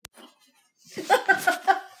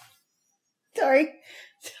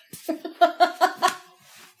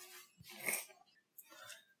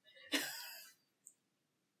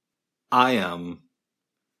I am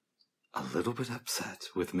a little bit upset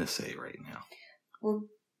with Miss A right now.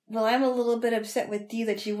 Well, I'm a little bit upset with you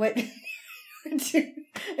that you went to,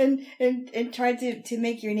 and tried to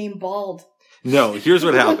make your name bald. No, here's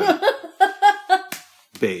what happened.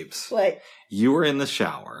 Babes. What? You were in the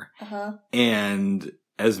shower. Uh-huh. And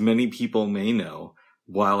as many people may know,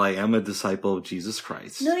 while I am a disciple of Jesus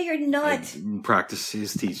Christ. No, you're not. I practice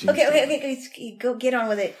his teachings. Okay. Go get on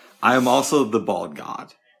with it. I am also the bald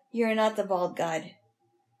God. You're not the bald God.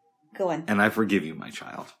 Go on. And I forgive you, my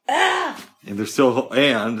child. Ah! And there is still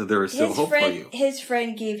hope for you. His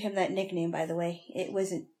friend gave him that nickname, by the way. It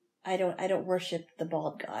wasn't. I don't worship the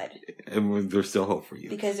bald God. And there's still hope for you.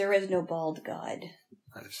 Because there is no bald God.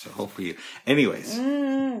 There's still hope for you. Anyways,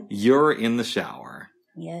 You're in the shower.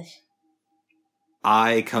 Yes.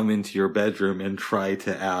 I come into your bedroom and try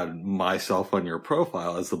to add myself on your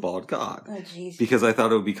profile as the bald God. Oh, jeez. Because I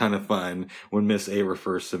thought it would be kind of fun when Miss A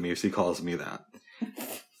refers to me, she calls me that.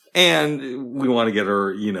 And we want to get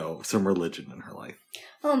her, some religion in her life.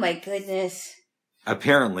 Oh, my goodness.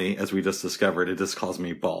 Apparently, as we just discovered, it just calls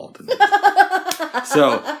me bald.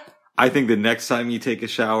 So, I think the next time you take a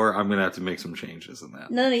shower, I'm going to have to make some changes in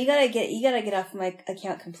that. No, you gotta get off my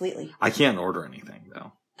account completely. I can't order anything,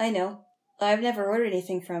 though. I know. I've never ordered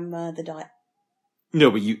anything from the Dot. No,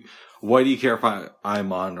 but why do you care if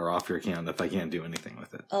I'm on or off your account if I can't do anything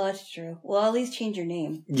with it? Oh, that's true. Well, at least change your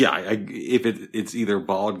name. Yeah, if it's either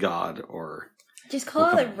Bald God or... Just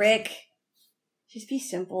call it Rick. Just be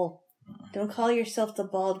simple. Don't call yourself the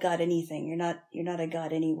Bald God anything. You're not a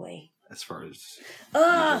god anyway. As far as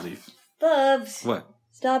you believe. Bubs. What?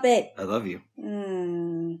 Stop it. I love you.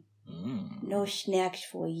 No snacks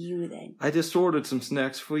for you then. I just ordered some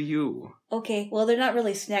snacks for you. Okay, well they're not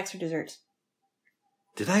really snacks or desserts.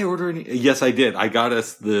 Did I order any? Yes, I did. I got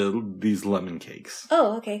us these lemon cakes.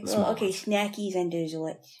 Oh, okay. Well, okay, ones. Snackies and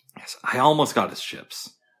desserts. Yes, I almost got us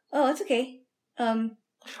chips. Oh, that's okay.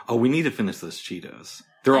 Oh, we need to finish those Cheetos.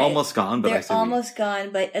 They're almost gone, but they're almost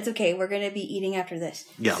gone, but it's okay. We're going to be eating after this.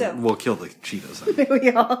 Yeah, so, we'll kill the Cheetos.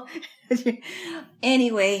 We all.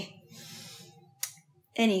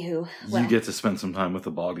 Anywho. Well. You get to spend some time with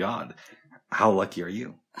the bald god. How lucky are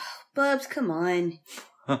you? Oh, Bubs, come on.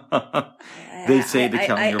 They say to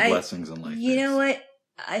count your blessings in life. You know what?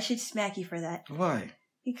 I should smack you for that. Why?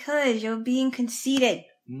 Because you're being conceited.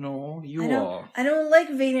 No, you are. I don't like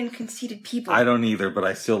vain and conceited people. I don't either, but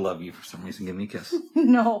I still love you for some reason. Give me a kiss.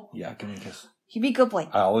 No. Yeah, give me a kiss. You be a good boy.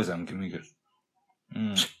 I always am. Give me a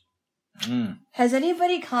kiss. Has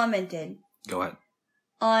anybody commented? Go ahead.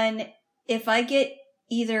 On if I get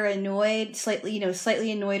either annoyed, slightly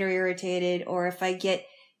annoyed or irritated, or if I get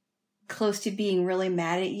close to being really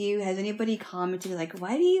mad at you, has anybody commented like,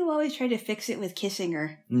 why do you always try to fix it with kissing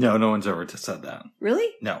her? No one's ever said that. Really?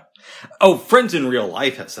 No. Oh, friends in real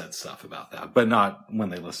life have said stuff about that, but not when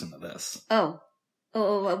they listen to this. Oh,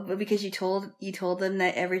 because you told them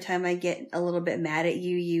that every time I get a little bit mad at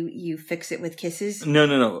you, you fix it with kisses?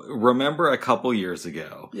 No. Remember a couple years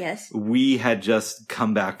ago? Yes. We had just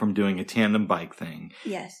come back from doing a tandem bike thing.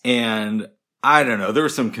 Yes. And I don't know, there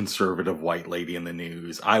was some conservative white lady in the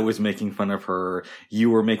news. I was making fun of her.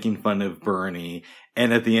 You were making fun of Bernie.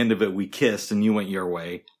 And at the end of it, we kissed and you went your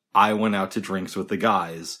way. I went out to drinks with the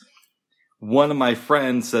guys. One of my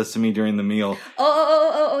friends says to me during the meal.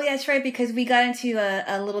 Oh, yeah, that's right. Because we got into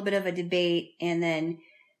a little bit of a debate and then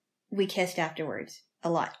we kissed afterwards.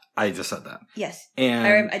 A lot. I just said that. Yes.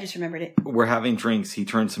 And I just remembered it. We're having drinks. He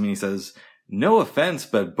turns to me and he says, no offense,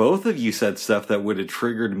 but both of you said stuff that would have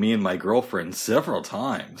triggered me and my girlfriend several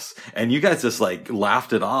times. And you guys just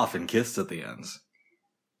laughed it off and kissed at the ends.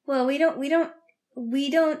 Well, we don't,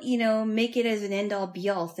 make it as an end all be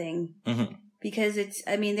all thing. Mm-hmm. Because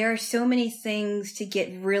there are so many things to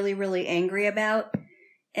get really, really angry about.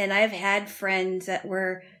 And I've had friends that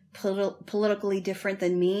were politically different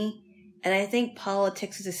than me. And I think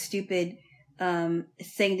politics is a stupid,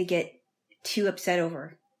 thing to get too upset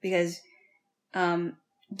over. Because,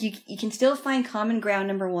 you can still find common ground,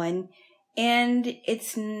 number one. And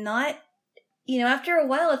it's not, after a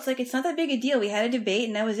while, it's not that big a deal. We had a debate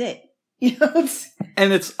and that was it.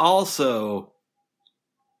 And it's also,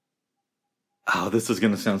 this is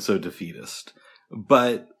going to sound so defeatist,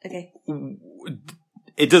 but okay.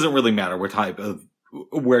 It doesn't really matter what type of,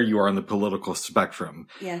 where you are on the political spectrum.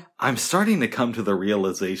 Yeah. I'm starting to come to the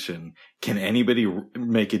realization, can anybody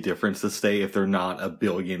make a difference this day if they're not a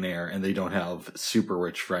billionaire and they don't have super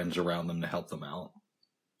rich friends around them to help them out?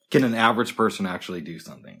 Can an average person actually do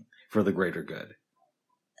something for the greater good?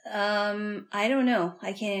 I don't know.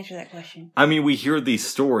 I can't answer that question. I mean, we hear these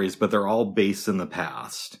stories, but they're all based in the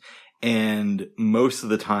past. And most of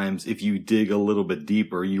the times, if you dig a little bit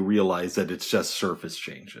deeper, you realize that it's just surface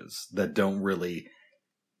changes that don't really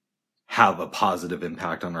have a positive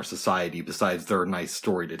impact on our society, besides they're a nice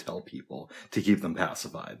story to tell people to keep them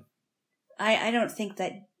pacified. I don't think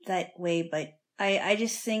that way, but I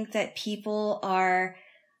just think that people are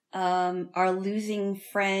losing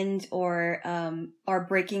friends or are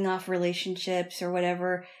breaking off relationships or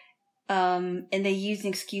whatever, and they use an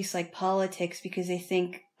excuse like politics because they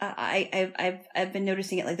think I've been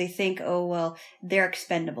noticing it, like they think, oh well, they're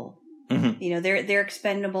expendable. Mm-hmm. You know, they're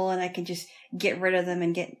expendable, and I can just get rid of them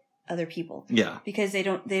and get other people. Yeah, because they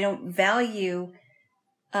don't value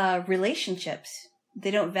relationships. They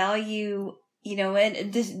don't value, you know,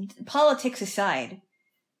 and this politics aside,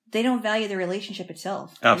 they don't value the relationship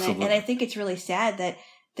itself. Absolutely. And I think it's really sad that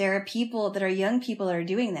there are people that are young people that are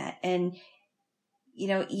doing that. And, you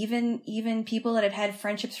know, even people that have had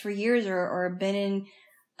friendships for years or been in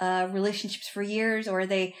relationships for years, or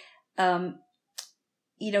they,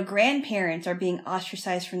 you know, grandparents are being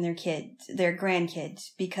ostracized from their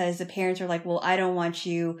grandkids, because the parents are like, well, I don't want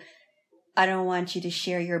you to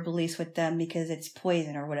share your beliefs with them because it's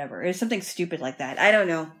poison or whatever. It's something stupid like that. I don't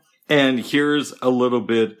know. And here's a little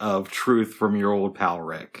bit of truth from your old pal,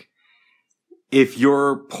 Rick. If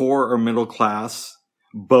you're poor or middle class,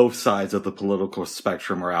 both sides of the political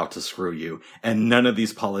spectrum are out to screw you. And none of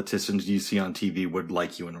these politicians you see on TV would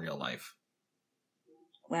like you in real life.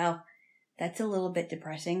 Wow. That's a little bit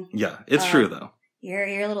depressing. Yeah, it's true though. You're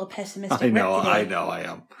a little pessimistic. I know, I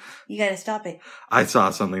am. You gotta stop it. I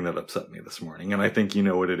saw something that upset me this morning, and I think you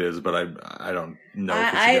know what it is, but I don't know.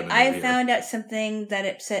 I found out something that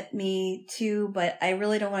upset me too, but I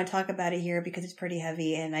really don't want to talk about it here because it's pretty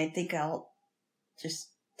heavy, and I think I'll just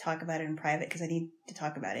talk about it in private because I need to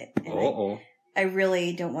talk about it. I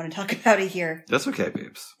really don't want to talk about it here. That's okay,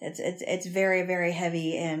 babes. It's very, very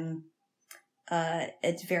heavy, and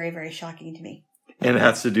it's very, very shocking to me. And it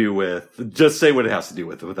has to do with, just say what it has to do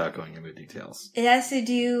with without going into details. It has to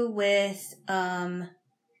do with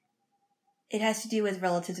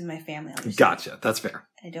relatives in my family. Gotcha. That's fair.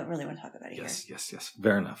 I don't really want to talk about it here. Yes.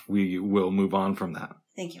 Fair enough. We will move on from that.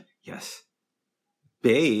 Thank you. Yes.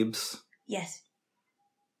 Babes. Yes.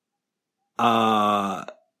 I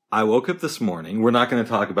woke up this morning. We're not going to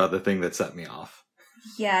talk about the thing that set me off.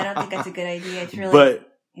 Yeah, I don't think that's a good idea. It's really, but,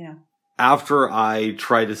 you know. After I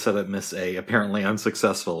tried to set up Miss A, apparently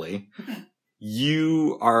unsuccessfully,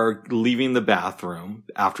 you are leaving the bathroom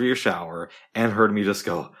after your shower and heard me just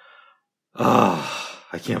go, oh,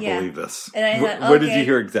 I can't believe this. And I thought, what did you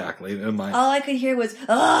hear exactly? All I could hear was,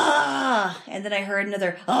 ah! And then I heard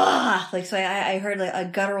another, ah! Like, so I heard like a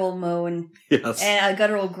guttural moan. Yes. And a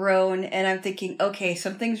guttural groan. And I'm thinking, okay,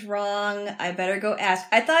 something's wrong. I better go ask.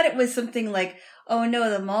 I thought it was something like, oh no,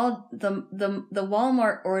 the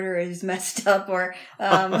Walmart order is messed up, or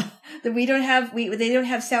that they don't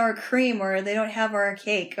have sour cream, or they don't have our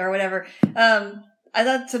cake, or whatever. I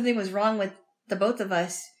thought something was wrong with the both of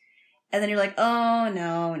us, and then you're like, oh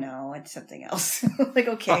no, it's something else. Like,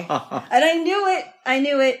 okay, and I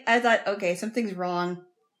knew it. I thought, okay, something's wrong.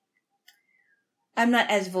 I'm not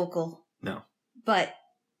as vocal, no, but.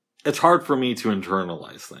 It's hard for me to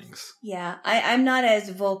internalize things. Yeah, I'm not as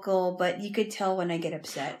vocal, but you could tell when I get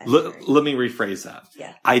upset. Let me rephrase that.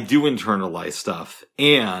 Yeah. I do internalize stuff,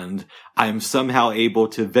 and I'm somehow able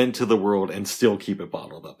to vent to the world and still keep it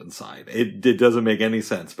bottled up inside. It doesn't make any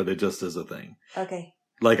sense, but it just is a thing. Okay.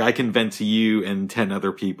 Like, I can vent to you and 10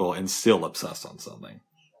 other people and still obsess on something.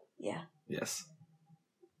 Yeah. Yes.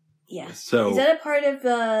 Yeah. So. Is that a part of,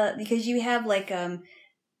 because you have like, a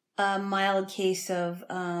mild case of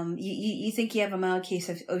you think you have a mild case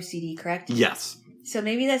of OCD, correct? Yes. So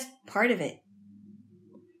maybe that's part of it.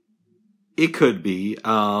 It could be.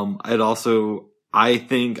 I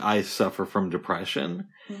think I suffer from depression.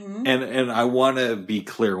 Mm-hmm. And I want to be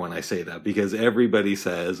clear when I say that, because everybody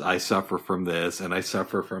says I suffer from this and I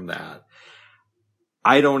suffer from that.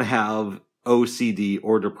 I don't have OCD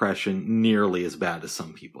or depression nearly as bad as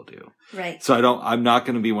some people do. Right. So I'm not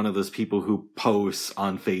going to be one of those people who posts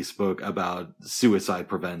on Facebook about suicide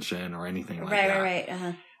prevention or anything like that.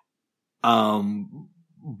 Right. Uh-huh.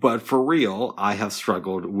 But for real, I have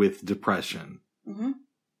struggled with depression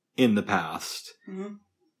in the past. Mm-hmm.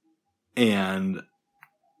 And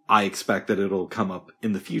I expect that it'll come up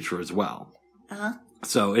in the future as well. Uh-huh.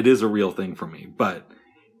 So it is a real thing for me, but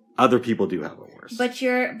other people do have it worse. But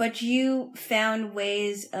you found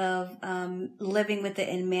ways of living with it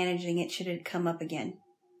and managing it should it come up again.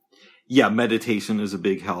 Yeah, meditation is a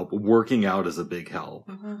big help. Working out is a big help.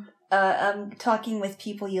 Mm-hmm. talking with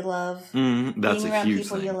people you love. That's being a around huge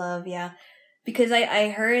people thing. you love, yeah. Because I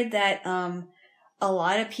heard that a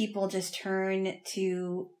lot of people just turn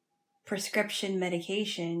to prescription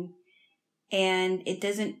medication and it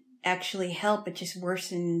doesn't actually help, it just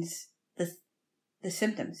worsens the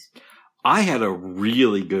symptoms. I had a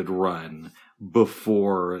really good run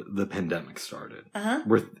before the pandemic started.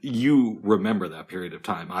 Where you remember that period of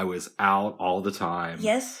time. I was out all the time.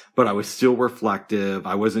 Yes. But I was still reflective.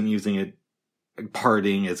 I wasn't using it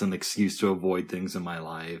partying as an excuse to avoid things in my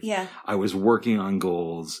life. Yeah. I was working on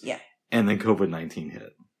goals. Yeah. And then COVID-19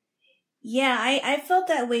 hit. Yeah, I felt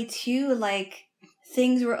that way too. Like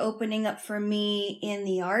things were opening up for me in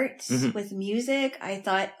the arts with music. I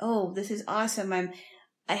thought, oh, this is awesome.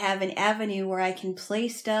 I have an avenue where I can play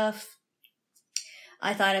stuff.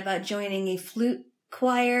 I thought about joining a flute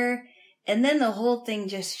choir, and then the whole thing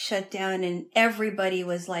just shut down and everybody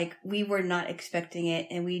was like, we were not expecting it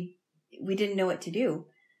and we didn't know what to do.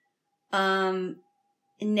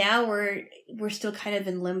 Now we're still kind of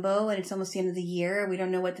in limbo and it's almost the end of the year. We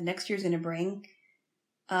don't know what the next year's going to bring.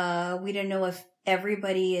 We don't know if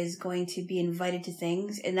everybody is going to be invited to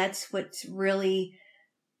things. And that's what's really,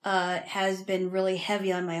 has been really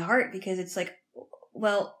heavy on my heart because it's like,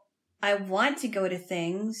 well, I want to go to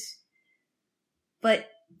things, but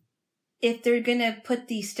if they're going to put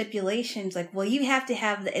these stipulations like, well, you have to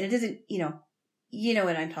have and it doesn't, you know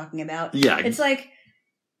what I'm talking about. Yeah. It's like,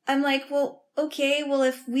 I'm like, well, okay, well,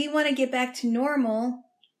 if we want to get back to normal,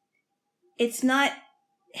 it's not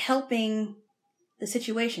helping the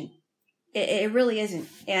situation. It really isn't.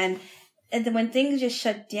 And then when things just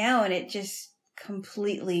shut down, it just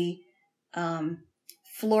completely,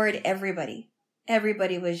 floored everybody.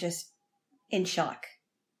 Everybody was just in shock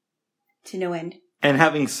to no end. And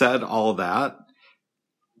having said all that,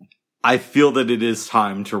 I feel that it is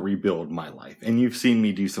time to rebuild my life. And you've seen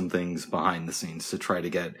me do some things behind the scenes to try to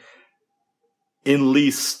get at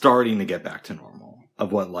least starting to get back to normal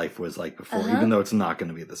of what life was like before, even though it's not going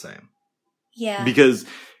to be the same. Yeah. Because,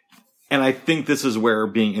 and I think this is where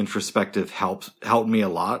being introspective helped me a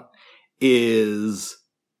lot, is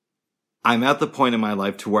I'm at the point in my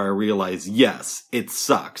life to where I realize, yes, it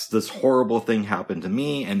sucks. This horrible thing happened to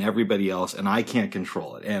me and everybody else, and I can't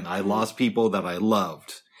control it. And I lost people that I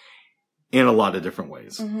loved in a lot of different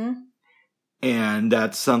ways. Mm-hmm. And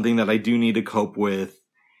that's something that I do need to cope with.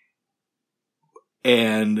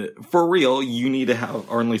 And for real, you need to have,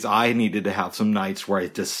 or at least I needed to have some nights where I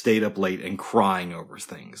just stayed up late and crying over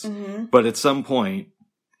things. Mm-hmm. But at some point,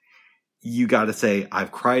 you gotta say,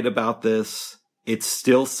 I've cried about this. It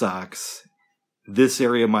still sucks. This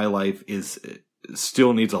area of my life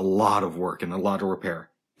still needs a lot of work and a lot of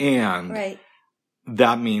repair. And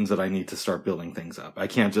that means that I need to start building things up. I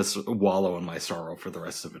can't just wallow in my sorrow for the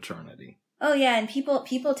rest of eternity. Oh yeah, and people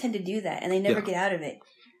tend to do that and they never get out of it.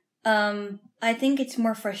 I think it's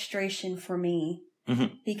more frustration for me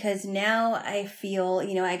because now I feel,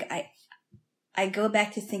 I go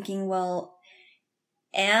back to thinking, well,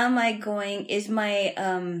 am I going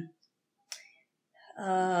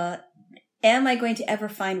to ever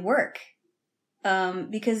find work?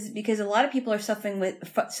 Because a lot of people are suffering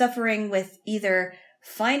with either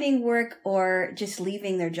finding work or just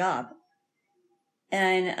leaving their job.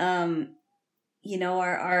 And, am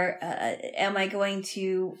I going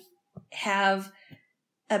to have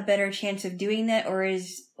a better chance of doing that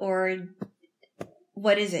or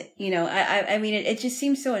what is it? I mean, it just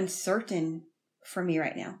seems so uncertain for me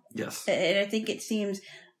right now. Yes. And I think it seems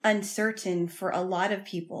uncertain for a lot of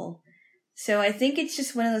people. So I think it's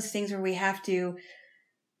just one of those things where we have to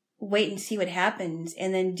wait and see what happens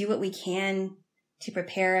and then do what we can to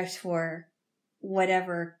prepare us for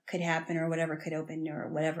whatever could happen or whatever could open or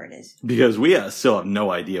whatever it is. Because we still have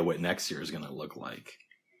no idea what next year is going to look like.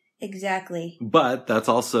 Exactly. But that's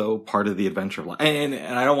also part of the adventure of life. And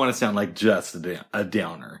I don't want to sound like just a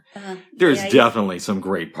downer. There's definitely some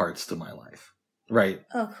great parts to my life. Right?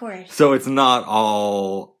 Oh, of course. So it's not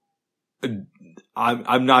all...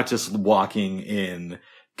 I'm not just walking in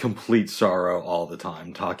complete sorrow all the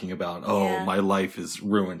time, talking about, my life is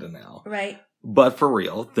ruined now. Right. But for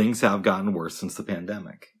real, things have gotten worse since the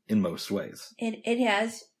pandemic in most ways. It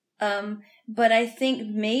has. But I think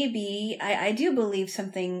maybe, I do believe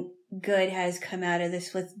something good has come out of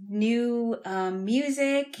this with new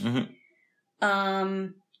music. Mm-hmm.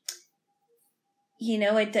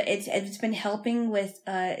 It's been helping with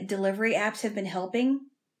delivery apps have been helping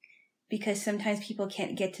because sometimes people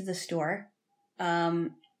can't get to the store.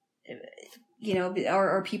 Or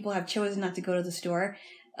people have chosen not to go to the store.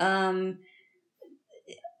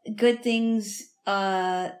 Good things,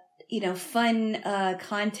 fun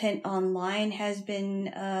content online has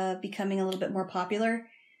been becoming a little bit more popular.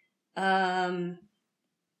 So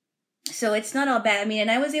it's not all bad. I mean,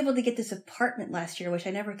 and I was able to get this apartment last year, which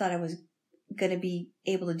I never thought I was going to be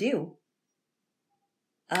able to do.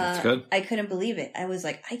 That's good. I couldn't believe it. I was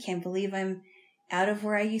like, I can't believe I'm out of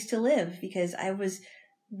where I used to live, because I was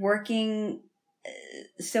working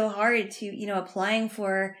so hard to, applying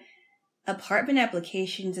for apartment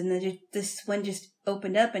applications, and then this one just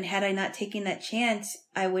opened up, and had I not taken that chance,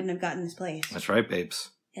 I wouldn't have gotten this place. That's right, babes.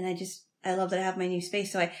 And I love that I have my new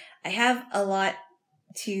space. So I have a lot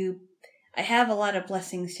of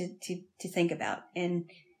blessings to think about. And,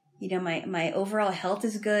 my overall health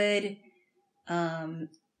is good. And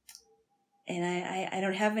I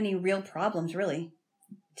don't have any real problems really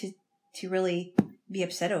to really be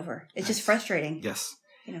upset over. It's just frustrating. Yes.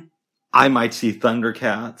 I might see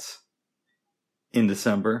Thundercats in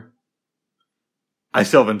December. I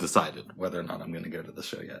still haven't decided whether or not I'm going to go to the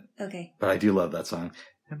show yet. Okay. But I do love that song.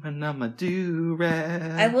 I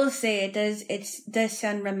will say it does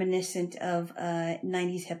sound reminiscent of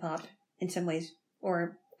 90s hip hop in some ways,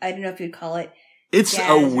 or I don't know if you'd call it. It's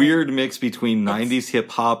a weird mix between 90s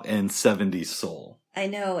hip hop and 70s soul. I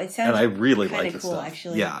know, it sounds and I really like kind of his cool, stuff.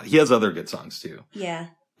 actually. Yeah, he has other good songs too. Yeah.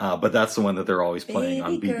 But that's the one that they're always playing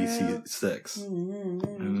on Baby BBC girl. 6.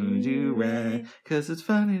 Mm-hmm. You right, 'cause it's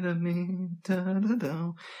funny to me.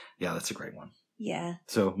 Da-da-da. Yeah, that's a great one. Yeah.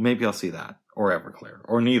 So maybe I'll see that, or Everclear,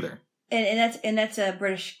 or neither. And that's a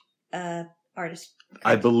British artist.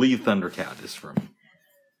 I believe Thundercat is from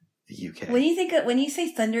the UK. When you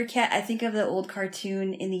say Thundercat, I think of the old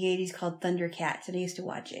cartoon in the 80s called Thundercats, and I used to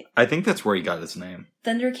watch it. I think that's where he got his name.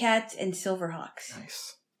 Thundercats and Silverhawks.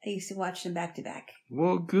 Nice. I used to watch them back to back.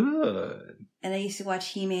 Well, good. And I used to watch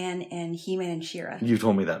He-Man and She-Ra. You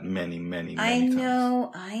told me that many times. I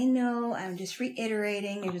know. I'm just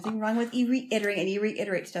reiterating. There's nothing wrong with you reiterating, and you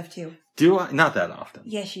reiterate stuff too. Do I? Not that often.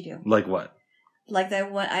 Yes, you do. Like what? Like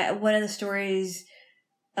that one of the stories,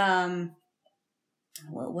 what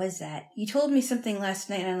was that? You told me something last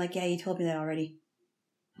night, and I'm like, yeah, you told me that already.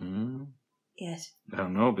 Yes. I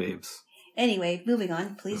don't know, babes. Anyway, moving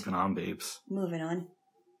on, please. Moving on, babes. Moving on.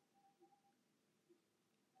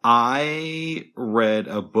 I read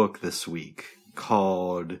a book this week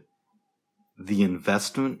called The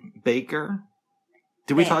Investment Baker.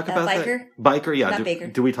 Did we talk about Biker? that? Biker, yeah. Not Baker.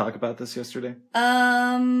 Did we talk about this yesterday?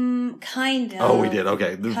 Kind of. Oh, we did.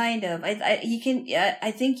 Okay. Kind of. I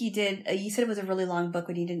think you did. You said it was a really long book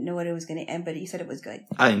when you didn't know what it was going to end, but you said it was good.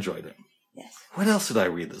 I enjoyed it. Yes. What else did I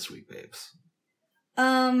read this week, babes?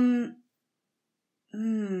 I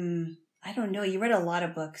don't know. You read a lot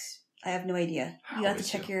of books. I have no idea. You have to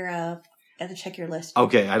check your list.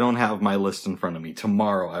 Okay, I don't have my list in front of me.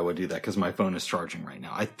 Tomorrow I would do that because my phone is charging right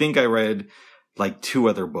now. I think I read like 2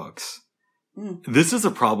 other books. This is a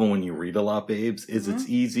problem when you read a lot, babes, is it's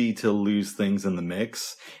easy to lose things in the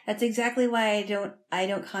mix. That's exactly why I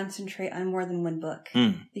don't concentrate on more than one book.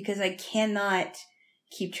 Because I cannot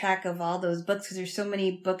keep track of all those books, because there's so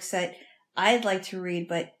many books that I'd like to read,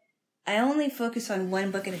 but I only focus on one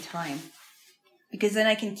book at a time. Because then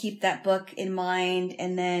I can keep that book in mind,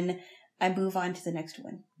 and then I move on to the next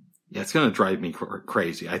one. Yeah, it's going to drive me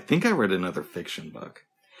crazy. I think I read another fiction book.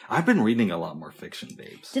 I've been reading a lot more fiction,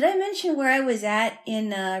 babes. Did I mention where I was at in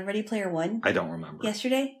Ready Player One? I don't remember.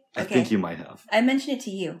 Yesterday? I think you might have. I mentioned it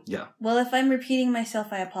to you. Yeah. Well, if I'm repeating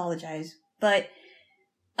myself, I apologize. But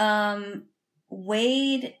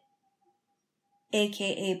Wade,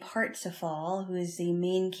 a.k.a. Parsifal, who is the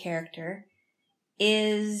main character,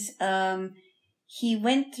 is... he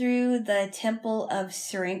went through the Temple of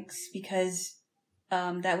Syrinx because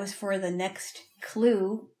that was for the next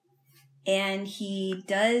clue. And he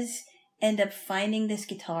does end up finding this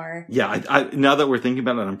guitar. Yeah, I now that we're thinking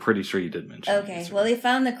about it, I'm pretty sure you did mention it. Okay, well, they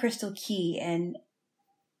found the crystal key, and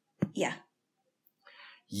yeah.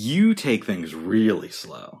 You take things really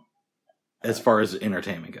slow as far as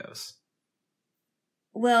entertainment goes.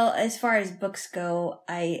 Well, as far as books go,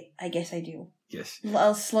 I guess I do. Yes.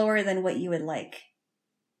 Well, slower than what you would like.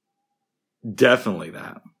 Definitely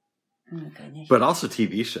that. Oh, goodness. But also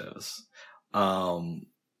TV shows.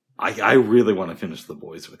 I really want to finish The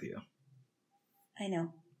Boys with you. I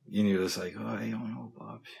know. And you're just like, oh, I don't know,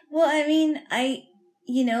 Bob. Well, I mean,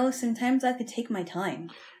 sometimes I have to take my time.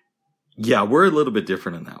 Yeah, we're a little bit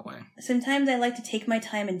different in that way. Sometimes I like to take my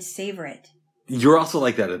time and savor it. You're also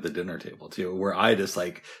like that at the dinner table, too, where I just,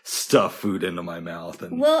 like, stuff food into my mouth.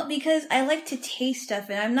 And well, because I like to taste stuff,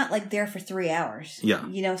 and I'm not, like, there for 3 hours.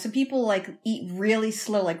 Yeah. Some people, like, eat really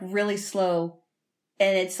slow,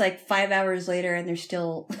 and it's, like, 5 hours later, and they're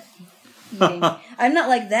still eating. I'm not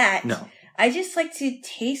like that. No. I just like to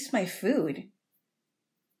taste my food.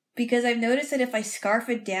 Because I've noticed that if I scarf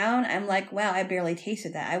it down, I'm like, wow, I barely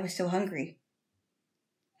tasted that. I was so hungry.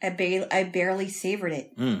 I barely savored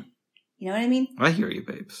it. Mm. You know what I mean? I hear you,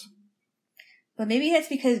 babes. But maybe that's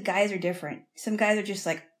because guys are different. Some guys are just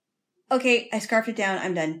like, okay, I scarfed it down,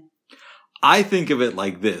 I'm done. I think of it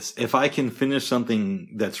like this. If I can finish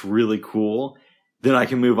something that's really cool, then I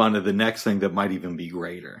can move on to the next thing that might even be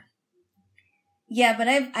greater. Yeah, but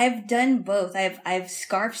I've done both. I've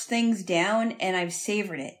scarfed things down and I've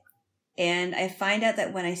savored it. And I find out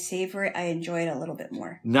that when I savor it, I enjoy it a little bit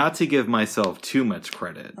more. Not to give myself too much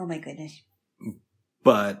credit. Oh my goodness.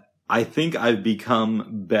 But I think I've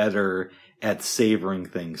become better at savoring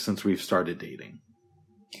things since we've started dating.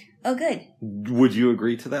 Oh, good. Would you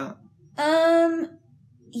agree to that?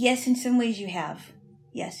 Yes, in some ways you have.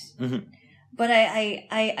 Yes. Mm-hmm. But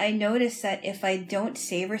I notice that if I don't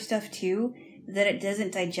savor stuff too, that it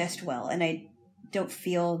doesn't digest well, and I don't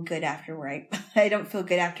feel good after I don't feel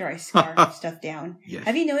good after I scarf stuff down. Yes.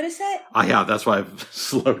 Have you noticed that? I have. That's why I've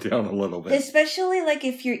slowed down a little bit. Especially like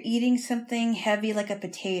if you're eating something heavy like a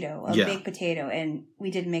potato, baked potato, and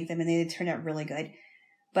we did make them and they turned out really good.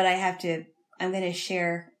 But I'm going to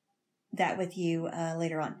share that with you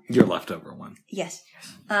later on. Your leftover one. Yes.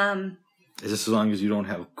 Is this as long as you don't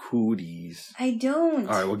have cooties? I don't.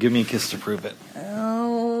 All right, well, give me a kiss to prove it.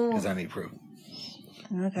 Oh. Because I need proof.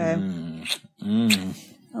 Okay.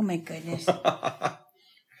 Oh my goodness.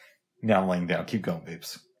 Now I'm laying down. Keep going,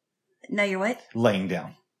 babes. Now you're what? Laying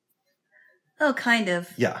down. Oh, kind of.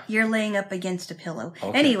 Yeah. You're laying up against a pillow.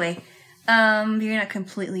 Okay. Anyway, you're not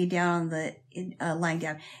completely down on the lying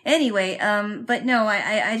down. Anyway, but no,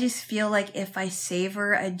 I just feel like if I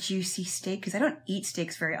savor a juicy steak, because I don't eat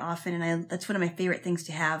steaks very often, and that's one of my favorite things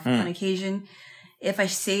to have on occasion. If I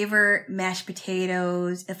savor mashed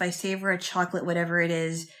potatoes, if I savor a chocolate, whatever it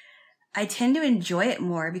is, I tend to enjoy it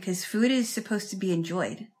more because food is supposed to be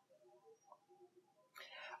enjoyed.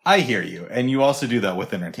 I hear you. And you also do that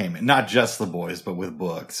with entertainment. Not just The Boys, but with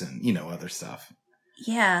books and, other stuff.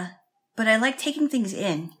 Yeah. But I like taking things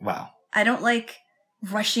in. Wow. I don't like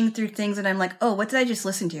rushing through things and I'm like, oh, what did I just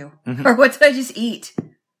listen to? Mm-hmm. Or what did I just eat?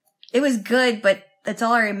 It was good, but that's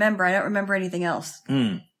all I remember. I don't remember anything else.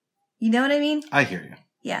 Mm. You know what I mean? I hear you.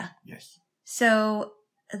 Yeah. Yes. So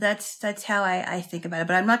that's how I think about it.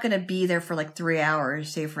 But I'm not going to be there for like 3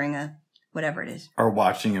 hours savoring whatever it is. Or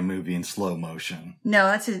watching a movie in slow motion. No,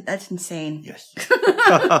 that's insane. Yes.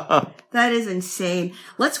 That is insane.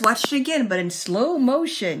 Let's watch it again, but in slow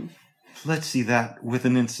motion. Let's see that with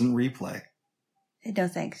an instant replay. No,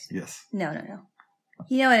 thanks. Yes. No.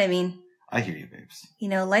 You know what I mean? I hear you, babes.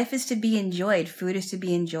 Life is to be enjoyed. Food is to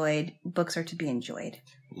be enjoyed. Books are to be enjoyed.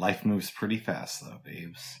 Life moves pretty fast, though,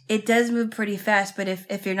 babes. It does move pretty fast, but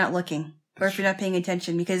if you're not looking or if you're not paying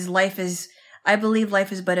attention, because I believe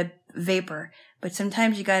life is but a vapor. But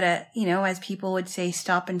sometimes you gotta, as people would say,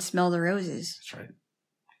 stop and smell the roses. That's right.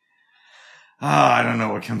 I don't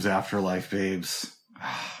know what comes after life, babes.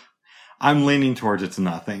 I'm leaning towards it's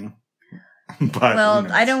nothing. But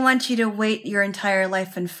I don't want you to wait your entire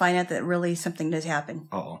life and find out that really something does happen.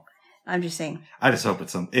 Oh. I'm just saying. I just hope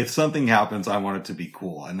if something happens, I want it to be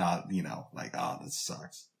cool and not, like, this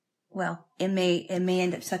sucks. Well, it may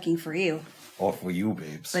end up sucking for you. Or for you,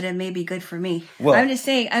 babes. But it may be good for me. Well, I'm just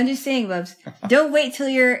saying, Bubs. Don't wait till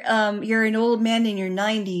you're an old man in your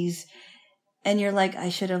 90s and you're like, I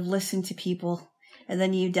should have listened to people. And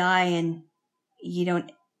then you die and you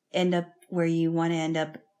don't end up where you want to end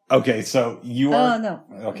up. Okay, so you are... Oh, no.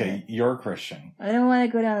 Okay, you're a Christian. I don't want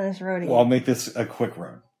to go down this road again. Well, I'll make this a quick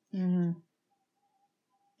road. Mm-hmm.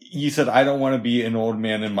 You said, I don't want to be an old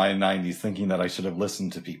man in my 90s thinking that I should have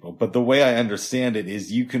listened to people. But the way I understand it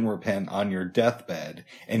is you can repent on your deathbed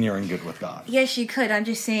and you're in good with God. Yes, you could. I'm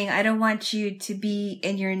just saying, I don't want you to be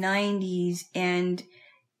in your 90s and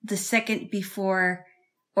the second before,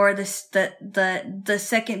 or the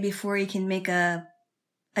second before you can make a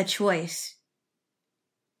choice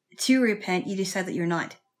to repent, you decide that you're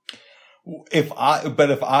not. If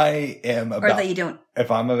I am about, or that you don't.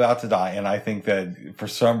 If I'm about to die and I think that for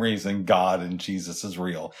some reason God and Jesus is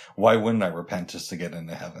real, why wouldn't I repent just to get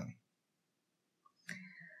into heaven?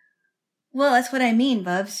 Well, that's what I mean,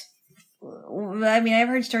 Bubs. I mean, I've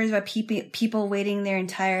heard stories about people waiting their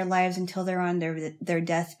entire lives until they're on their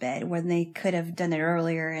deathbed when they could have done it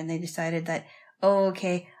earlier and they decided that, oh,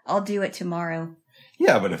 okay, I'll do it tomorrow.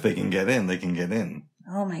 Yeah, but if they can get in, they can get in.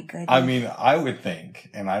 Oh my goodness. I mean, I would think,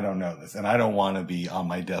 and I don't know this, and I don't want to be on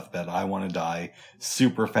my deathbed. I want to die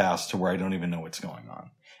super fast to where I don't even know what's going on.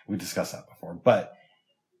 We discussed that before, but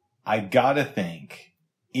I gotta think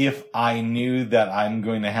if I knew that I'm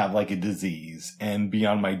going to have like a disease and be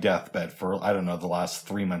on my deathbed for, I don't know, the last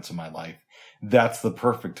 3 months of my life, that's the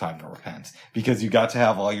perfect time to repent because you got to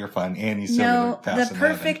have all your fun and you still No, pass the in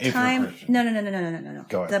perfect heaven, if you're time. Christian. No.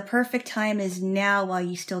 Go ahead. The perfect time is now while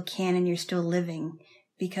you still can and you're still living.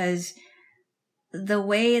 Because the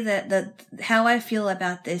way that how I feel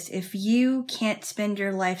about this, if you can't spend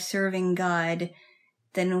your life serving God,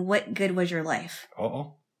 then what good was your life?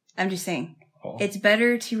 Uh-oh. I'm just saying. Uh-oh. It's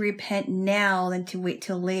better to repent now than to wait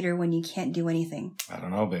till later when you can't do anything. I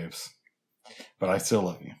don't know, babes. But I still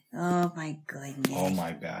love you. Oh my goodness. Oh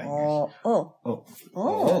my bad. Oh.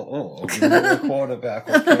 Give me the quarterback.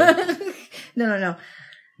 Okay. No.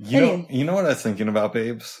 You know what I was thinking about,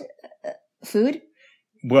 babes? Food?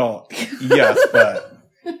 Well, yes, but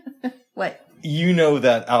What? you know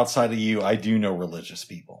that outside of you, I do know religious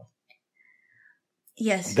people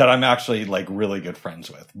Yes. that I'm actually like really good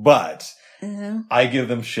friends with, but Mm-hmm. I give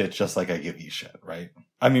them shit just like I give you shit, right?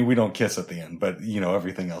 I mean, we don't kiss at the end, but you know,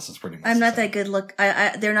 everything else is pretty much I'm not the same. that good look.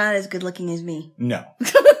 They're not as good looking as me. No.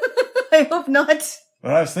 I hope not.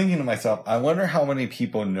 But I was thinking to myself, I wonder how many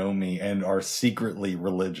people know me and are secretly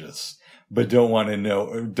religious, but don't want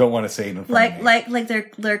to say it in front of me. Like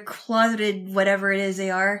they're closeted whatever it is they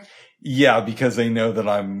are. Yeah, because they know that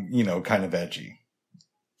I'm, you know, kind of edgy.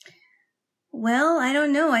 Well, I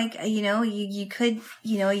don't know. You could,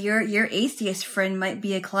 your atheist friend might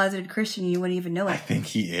be a closeted Christian and you wouldn't even know I it. think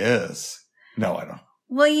he is. No, I don't.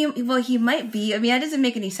 Well, he might be. I mean, that doesn't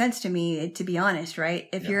make any sense to me, to be honest, right?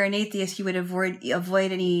 If you're an atheist, you would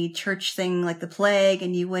avoid any church thing like the plague,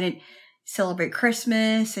 and you wouldn't celebrate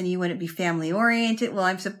Christmas, and you wouldn't be family oriented.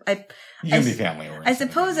 Well, You can be family oriented. I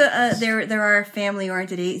suppose there are family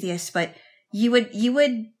oriented atheists, but you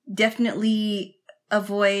would definitely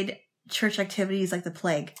avoid church activities like the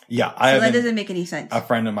plague. Yeah, So that doesn't make any sense. A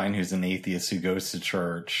friend of mine who's an atheist who goes to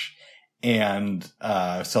church and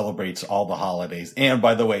celebrates all the holidays, and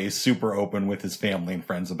by the way, is super open with his family and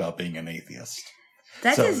friends about being an atheist.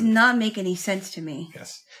 That does not make any sense to me.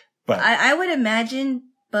 Yes, but I would imagine,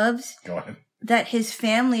 Bubs, go ahead. that his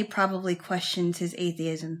family probably questions his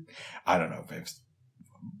atheism. I don't know, babes.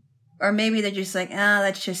 Or maybe they're just like,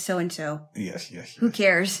 that's just so-and-so. Yes. Who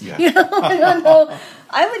cares? Yeah. I don't know.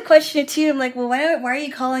 I would question it too. I'm like, well, why are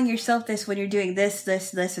you calling yourself this when you're doing this,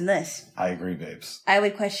 and this? I agree, babes. I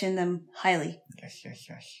would question them highly. Yes.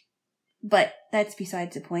 But that's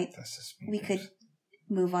besides the point. That's just me, We babes. could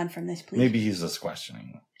move on from this, please. Maybe he's just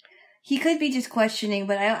questioning. He could be just questioning,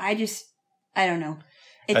 but I don't know.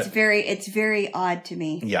 It's very odd to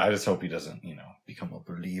me. Yeah, I just hope he doesn't, become a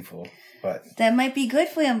believer. But That might be good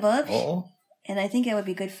for him, Bubs. oh, And I think it would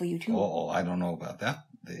be good for you too. I don't know about that.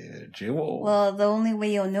 Jewel. Well, the only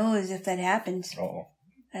way you'll know is if that happens. Oh.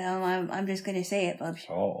 I'm just gonna say it, Bubs.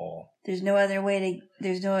 Oh. There's no other way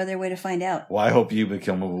to find out. Well, I hope you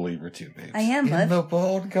become a believer too, babes. I am, Bubs. In the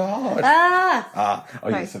bold God. Ah!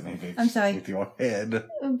 You Sorry. hit me, babes. I'm sorry. With your head.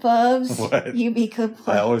 Bubs. What? You be good.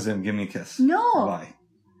 I always am. Give me a kiss. No. Bye.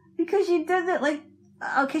 Because you did that like,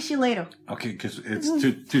 I'll kiss you later. Okay, because it's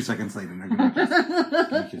 2 seconds later. Now give me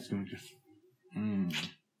a kiss. Give me a kiss.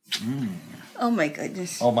 Oh my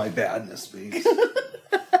goodness. Oh, my badness, babes.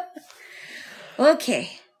 Okay.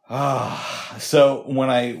 So when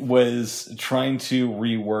I was trying to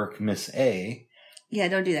rework Miss A, Yeah,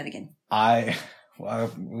 don't do that again.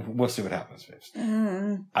 we'll see what happens, babes.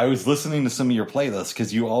 Mm. I was listening to some of your playlists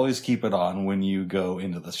because you always keep it on when you go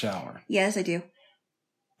into the shower. Yes, I do.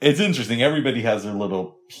 It's interesting. Everybody has their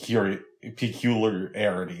little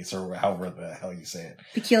peculiarities, or however the hell you say it.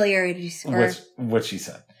 Peculiarities. What she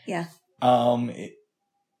said. Yeah.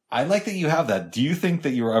 I like that you have that. Do you think that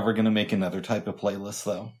you're ever going to make another type of playlist,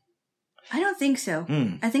 though? I don't think so.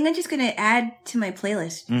 Mm. I think I'm just going to add to my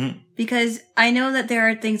playlist. Mm-hmm. Because I know that there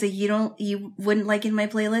are things that you wouldn't like in my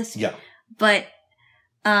playlist. Yeah. But,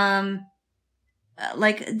 was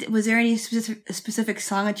there any specific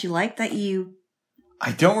song that you liked that you...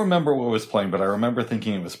 I don't remember what was playing, but I remember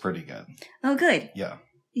thinking it was pretty good. Oh, good. Yeah.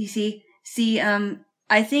 You see,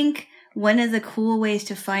 I think one of the cool ways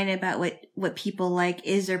to find out what people like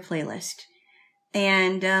is their playlist.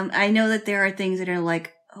 And, I know that there are things that are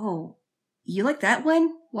like, oh, you like that one?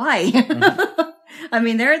 Why? Mm-hmm. I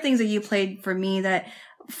mean, there are things that you played for me that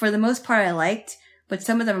for the most part I liked, but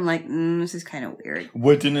some of them I'm like, this is kind of weird.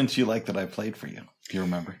 What didn't you like that I played for you? Do you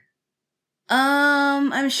remember?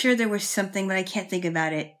 I'm sure there was something, but I can't think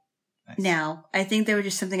about it Nice. now. I think there was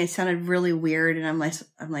just something that sounded really weird, and I'm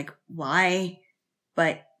like, why?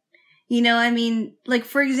 But, I mean, like,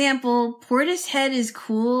 for example, Portishead is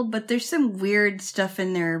cool, but there's some weird stuff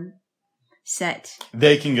in their set.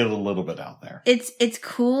 They can get a little bit out there. It's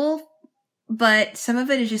cool, but some of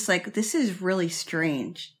it is just like, this is really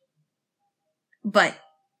strange. But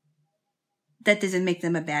that doesn't make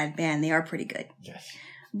them a bad band. They are pretty good. Yes.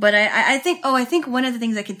 But I think one of the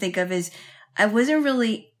things I can think of is I wasn't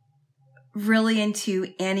really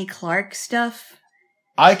into Annie Clark stuff.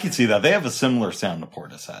 I can see that. They have a similar sound to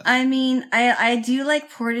Portishead. I mean, I do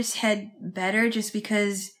like Portishead better just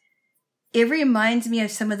because it reminds me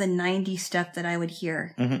of some of the 90s stuff that I would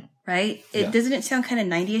hear. Mm-hmm. Right? Yeah. Doesn't it sound kind of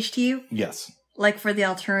 90ish to you? Yes. Like for the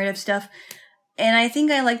alternative stuff. And I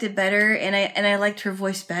think I liked it better and I liked her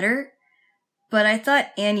voice better. But I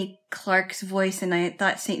thought Annie Clark's voice and I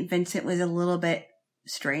thought St. Vincent was a little bit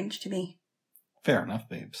strange to me. Fair enough,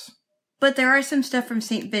 babes. But there are some stuff from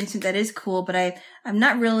St. Vincent that is cool, but I'm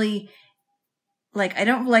not really, like, I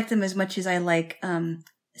don't like them as much as I like, some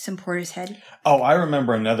Portishead. Oh, I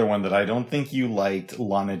remember another one that I don't think you liked,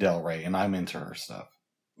 Lana Del Rey, and I'm into her stuff.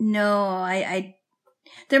 No,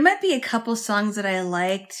 there might be a couple songs that I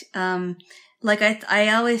liked. Like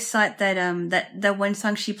I always thought that, that one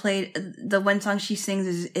song she played, the one song she sings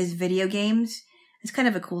is Video Games. It's kind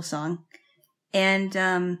of a cool song.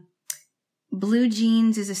 And, Blue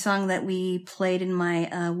Jeans is a song that we played in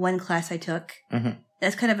my one class I took. Mm-hmm.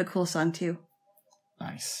 That's kind of a cool song too.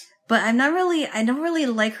 Nice. But I don't really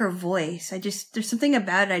like her voice. There's something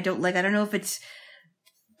about it I don't like. I don't know if it's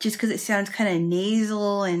just because it sounds kind of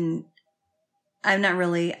nasal, and I'm not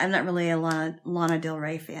really a Lana Del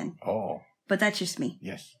Rey fan. Oh. But that's just me.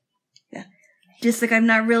 Yes. Yeah. Just like I'm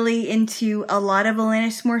not really into a lot of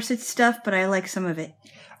Alanis Morissette stuff, but I like some of it.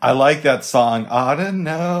 I like that song, Oughta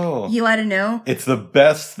Know. You Oughta Know? It's the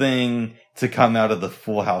best thing to come out of the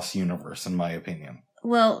Full House universe, in my opinion.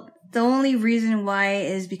 Well, the only reason why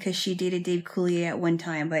is because she dated Dave Coulier at one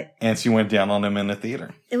time, but... And she went down on him in the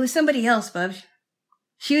theater. It was somebody else, Bubs.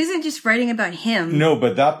 She wasn't just writing about him. No,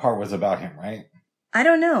 but that part was about him, right? I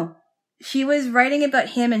don't know. She was writing about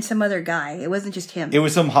him and some other guy. It wasn't just him. It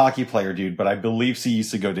was some hockey player dude, but I believe she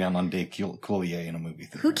used to go down on Dave Coulier in a movie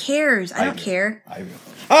theater. Who cares? I don't care. I do.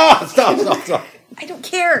 Ah! Stop. I don't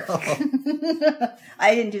care.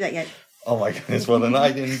 I didn't do that yet. Oh my goodness, well then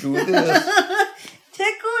I didn't do this.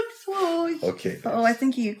 Tickled swoosh. Okay. Oh, I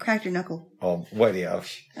think you cracked your knuckle. Oh, what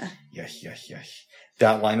else? Yes.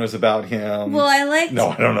 That line was about him. Well, I liked... No,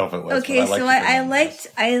 I don't know if it was. Okay, so I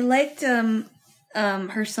liked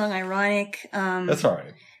her song Ironic. That's all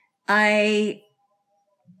right.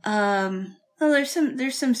 Well,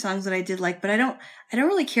 there's some songs that I did like, but I don't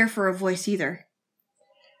really care for her voice either.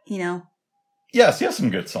 You know? Yes, he has some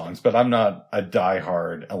good songs, but I'm not a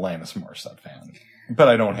diehard Alanis Morissette fan. But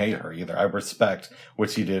I don't hate her either. I respect what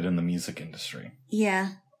she did in the music industry.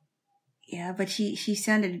 Yeah, but she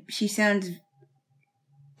sounds.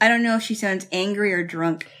 I don't know if she sounds angry or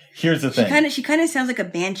drunk. Here's the thing. She kind of sounds like a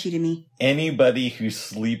banshee to me. Anybody who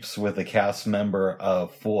sleeps with a cast member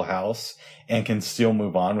of Full House and can still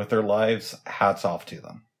move on with their lives, hats off to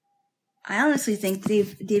them. I honestly think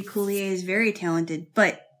Dave Coulier is very talented,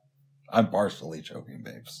 but... I'm partially joking,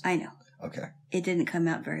 babes. I know. Okay. It didn't come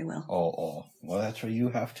out very well. Oh. Well, that's where you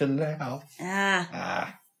have to laugh.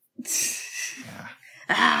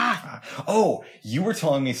 Oh, you were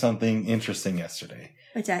telling me something interesting yesterday.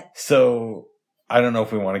 What's that? So, I don't know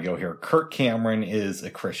if we want to go here. Kirk Cameron is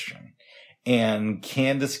a Christian. And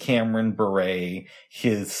Candace Cameron Bure,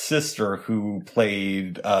 his sister who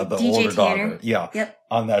played the DJ older Tanner. daughter,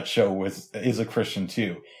 on that show is a Christian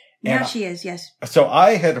too. Now she is, yes. So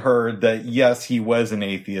I had heard that, yes, he was an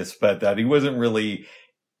atheist, but that he wasn't really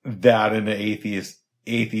that into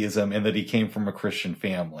atheism, and that he came from a Christian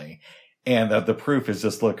family. And that the proof is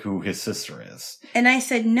just look who his sister is. And I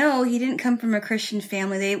said, no, he didn't come from a Christian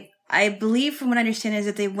family. I believe from what I understand is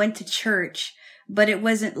that they went to church, but it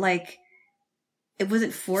wasn't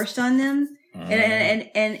forced on them.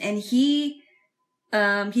 And he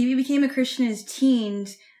became a Christian in his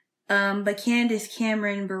teens. But Candace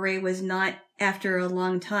Cameron Bure was not after a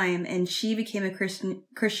long time, and she became a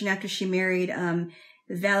Christian after she married,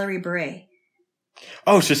 Valerie Bure.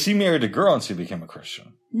 Oh, so she married a girl and she became a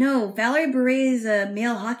Christian. No, Valerie Bure is a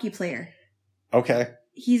male hockey player. Okay.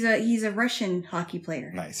 He's a Russian hockey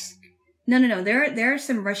player. Nice. No. There are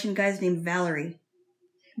some Russian guys named Valerie,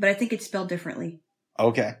 but I think it's spelled differently.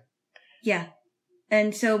 Okay. Yeah.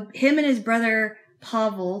 And so him and his brother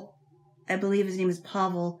Pavel, I believe his name is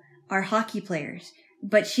Pavel, are hockey players.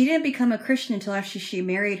 But she didn't become a Christian until after she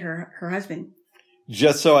married her husband.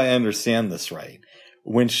 Just so I understand this right,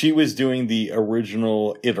 when she was doing the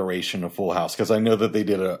original iteration of Full House, because I know that they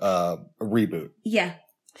did a reboot. Yeah.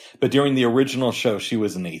 But during the original show, she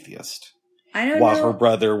was an atheist. I don't while know. her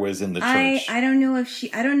brother was in the church. I don't know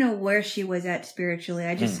I don't know where she was at spiritually.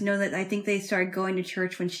 I just know that I think they started going to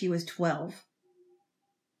church when she was 12.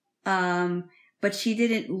 But she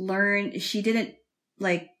didn't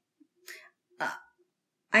like,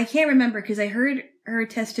 I can't remember because I heard her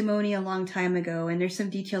testimony a long time ago and there's some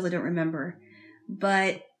details I don't remember,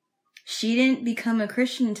 but she didn't become a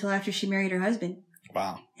Christian until after she married her husband.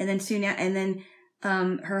 Wow. And then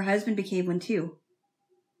her husband became one too.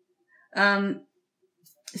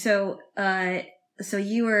 So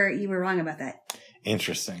you were wrong about that.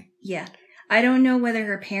 Interesting. Yeah. I don't know whether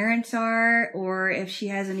her parents are or if she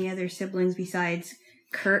has any other siblings besides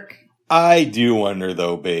Kirk. I do wonder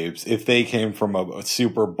though, babes, if they came from a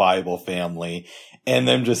super Bible family and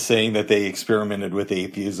them just saying that they experimented with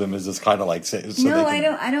atheism is just kind of like,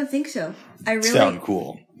 I don't think so. I really sound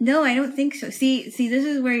cool. No, I don't think so. See, this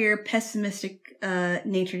is where your pessimistic,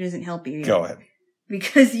 nature doesn't help you. Go ahead.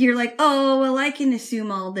 Because you're like, oh, well, I can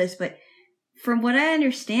assume all this, but from what I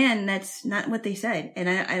understand, that's not what they said. And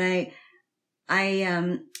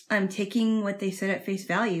I'm taking what they said at face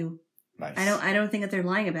value. Nice. I don't think that they're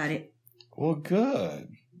lying about it. Well, good.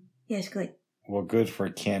 Yes, good. Well, good for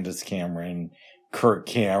Candace Cameron, Kirk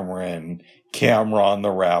Cameron, Cameron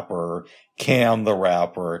the rapper, Cam the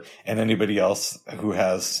rapper, and anybody else who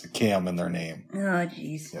has Cam in their name. Oh,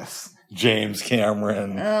 jeez. Yes. James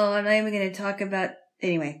Cameron. Oh, I'm not even going to talk about...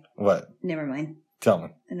 Anyway. What? Never mind. Tell me.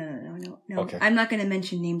 No. Okay. I'm not going to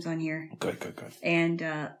mention names on here. Good. And,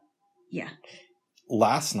 yeah.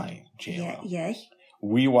 Last night, JLo. Yeah.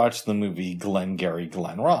 We watched the movie Glengarry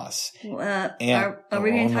Glen Ross. And are we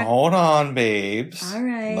going to talk... Hold on, babes. All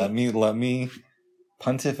right. Let me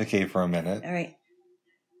pontificate for a minute. All right.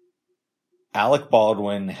 Alec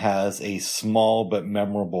Baldwin has a small but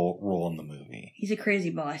memorable role in the movie. He's a crazy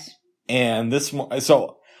boss. And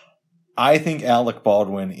so I think Alec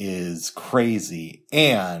Baldwin is crazy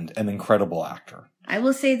and an incredible actor. I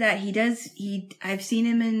will say that I've seen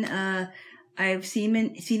him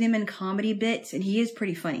in comedy bits, and he is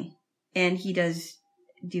pretty funny. And he is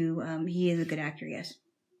a good actor, yes.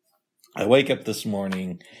 I wake up this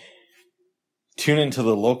morning, tune into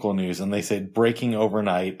the local news, and they said, breaking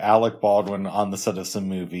overnight, Alec Baldwin on the set of some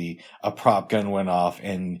movie, a prop gun went off,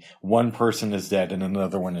 and one person is dead and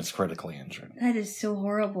another one is critically injured. That is so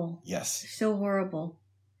horrible. Yes. So horrible.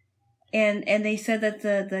 And they said that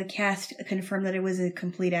the cast confirmed that it was a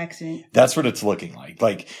complete accident. That's what it's looking like.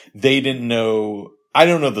 Like, they didn't know, I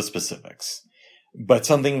don't know the specifics, but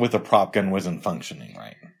something with a prop gun wasn't functioning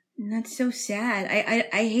right. And that's so sad.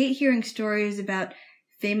 I hate hearing stories about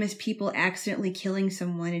famous people accidentally killing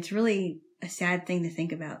someone. It's really a sad thing to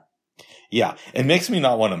think about. Yeah. It makes me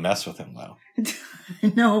not want to mess with him, though.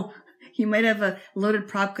 No. You might have a loaded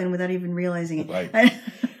prop gun without even realizing it. Right.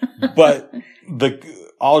 But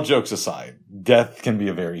all jokes aside, death can be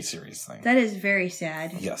a very serious thing. That is very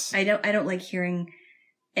sad. Yes. I don't like hearing,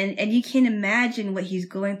 and you can't imagine what he's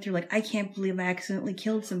going through. Like, I can't believe I accidentally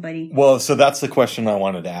killed somebody. Well, so that's the question I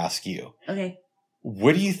wanted to ask you. Okay.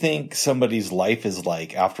 What do you think somebody's life is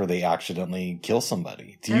like after they accidentally kill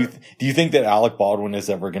somebody? Do you think that Alec Baldwin is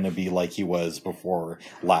ever going to be like he was before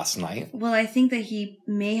last night? Well, I think that he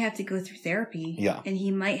may have to go through therapy. Yeah. And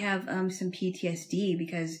he might have some PTSD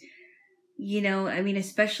because,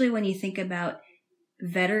 especially when you think about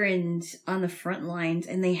veterans on the front lines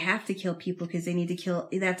and they have to kill people because they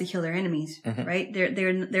have to kill their enemies, mm-hmm. right?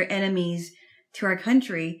 They're enemies to our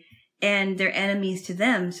country. And they're enemies to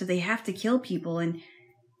them, so they have to kill people. And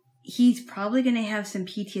he's probably going to have some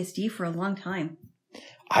PTSD for a long time.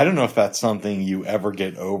 I don't know if that's something you ever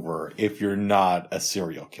get over if you're not a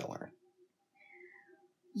serial killer.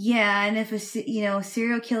 Yeah, and if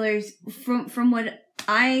serial killers, from what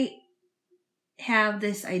I have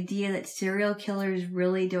this idea that serial killers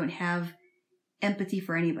really don't have empathy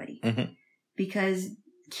for anybody. Mm-hmm. Because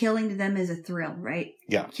killing to them is a thrill, right?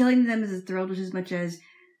 Yeah. Killing to them is a thrill just as much as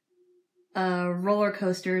roller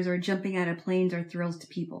coasters or jumping out of planes are thrills to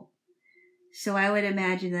people. So I would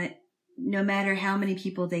imagine that no matter how many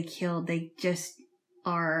people they killed, they just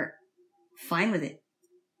are fine with it.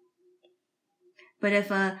 But if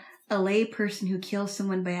a lay person who kills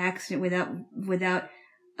someone by accident without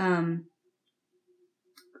it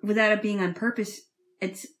being on purpose,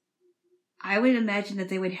 I would imagine that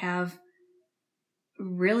they would have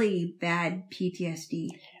really bad PTSD.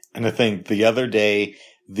 And I think the other day,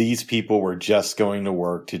 these people were just going to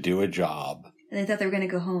work to do a job. And they thought they were going to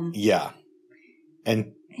go home. Yeah.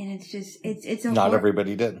 And it's just, not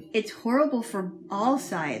everybody did. It's horrible for all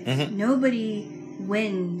sides. Mm-hmm. Nobody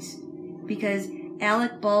wins because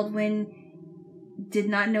Alec Baldwin did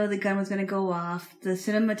not know the gun was going to go off. The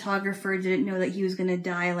cinematographer didn't know that he was going to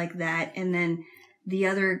die like that. And then the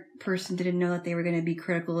other person didn't know that they were going to be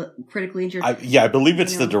critically injured. I believe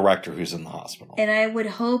it's the director who's in the hospital. And I would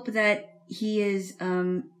hope that he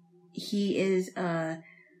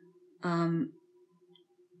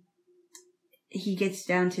gets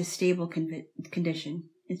down to stable condition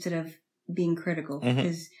instead of being critical.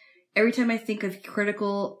 Because every time I think of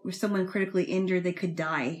someone critically injured, they could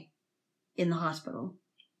die in the hospital.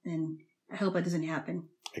 And I hope that doesn't happen.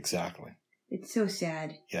 Exactly. It's so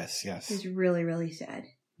sad. Yes. It's really, really sad.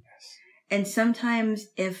 Yes. And sometimes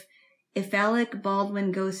if Alec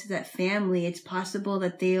Baldwin goes to that family, it's possible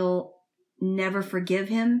that they'll never forgive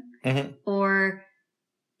him. Or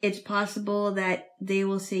it's possible that they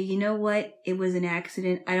will say, you know what? It was an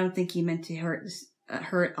accident. I don't think he meant to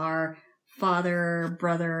hurt our father,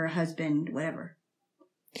 brother, husband, whatever.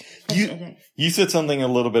 You said something a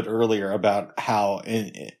little bit earlier about how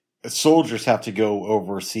soldiers have to go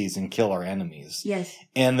overseas and kill our enemies. Yes.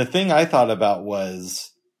 And the thing I thought about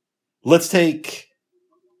was, let's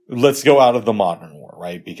go out of the modern war,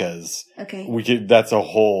 right? Because that's a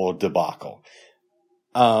whole debacle.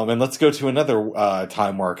 And let's go to another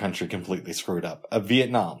time where our country completely screwed up.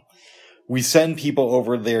 Vietnam. We send people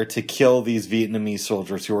over there to kill these Vietnamese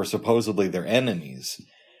soldiers who are supposedly their enemies.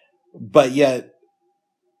 But yet,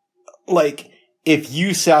 like, if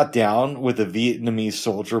you sat down with a Vietnamese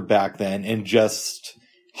soldier back then and just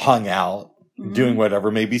hung out, doing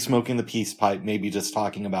whatever, maybe smoking the peace pipe, maybe just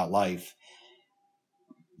talking about life,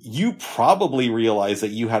 you probably realize that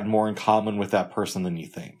you had more in common with that person than you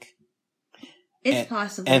think. It's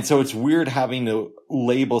possible. And so it's weird having to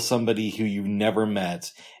label somebody who you've never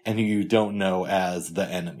met and who you don't know as the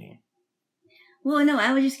enemy. Well, no,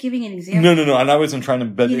 I was just giving an example. No. And I wasn't trying to,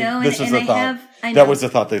 but this is the thought. That was the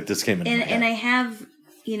thought that just came into my head. And I have,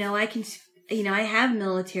 I have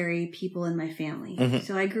military people in my family.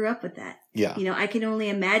 So I grew up with that. Yeah. I can only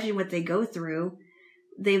imagine what they go through.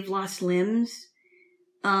 They've lost limbs.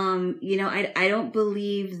 I don't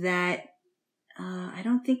believe that, I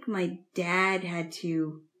don't think my dad had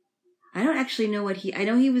to, I don't actually know I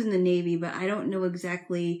know he was in the Navy, but I don't know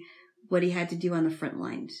exactly what he had to do on the front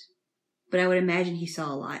lines. But I would imagine he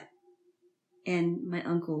saw a lot. And my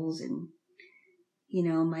uncles and,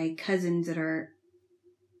 my cousins that are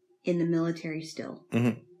in the military still.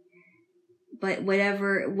 But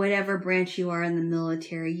whatever branch you are in the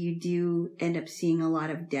military, you do end up seeing a lot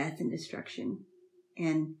of death and destruction.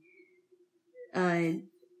 And, a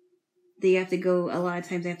lot of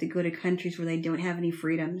times they have to go to countries where they don't have any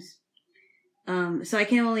freedoms. So I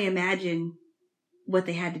can only imagine what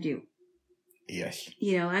they had to do. Yes.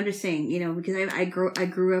 I'm just saying, because I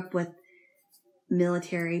grew up with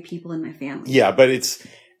military people in my family. Yeah, but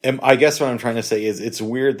I guess what I'm trying to say is it's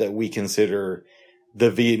weird that we consider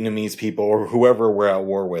the Vietnamese people or whoever we're at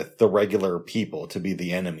war with, the regular people, to be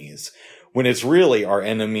the enemies, when it's really our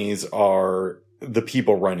enemies are the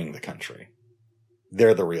people running the country.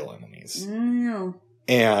 They're the real enemies. No.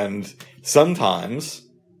 And sometimes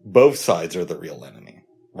both sides are the real enemy,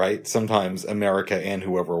 right? Sometimes America and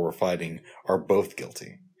whoever we're fighting are both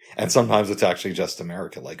guilty. And sometimes it's actually just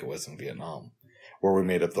America, like it was in Vietnam, where we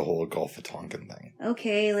made up the whole Gulf of Tonkin thing.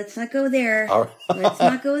 Okay, let's not go there. Let's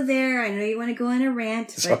not go there. I know you want to go on a rant,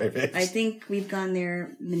 but sorry, babes. I think we've gone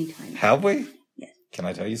there many times. Have we? Yes. Can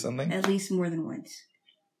I tell you something? At least more than once.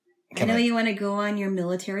 I know you want to go on your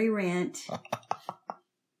military rant.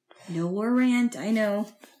 No war rant, I know.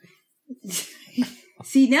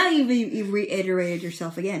 See, now you've reiterated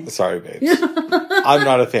yourself again. Sorry, babes. I'm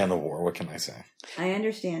not a fan of war. What can I say? I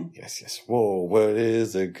understand. Yes. Whoa, what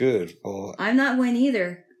is it good for? I'm not one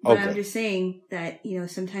either. But okay. I'm just saying that,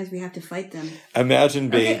 sometimes we have to fight them. Imagine,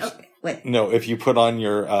 babes. Okay. What? No, if you put on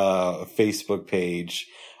your Facebook page,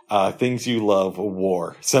 things you love,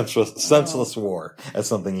 war. Senseless war as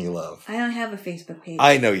something you love. I don't have a Facebook page.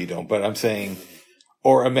 I know you don't, but I'm saying...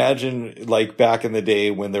 Or imagine, like, back in the day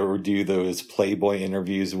when they would do those Playboy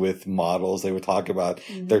interviews with models, they would talk about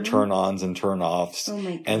their turn-ons and turn-offs. Oh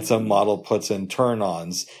my God. And some model puts in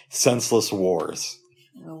turn-ons, senseless wars.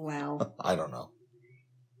 Oh, wow. I don't know.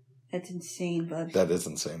 That's insane, Bubs. That is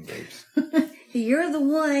insane, babes. You're the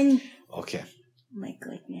one. Okay. Oh my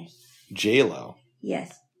goodness. J-Lo.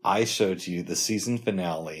 Yes. I showed you the season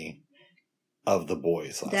finale of The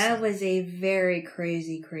Boys last That night. was a very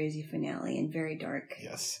crazy, crazy finale and very dark.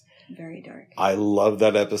 Yes. Very dark. I love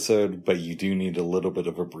that episode, but you do need a little bit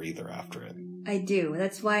of a breather after it. I do.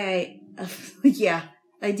 That's why yeah,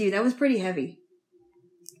 I do. That was pretty heavy.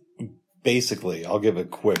 Basically, I'll give a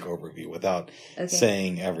quick overview without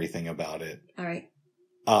saying everything about it. All right.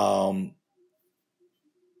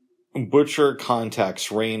 Butcher contacts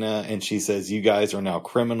Raina and she says, you guys are now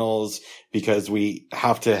criminals because we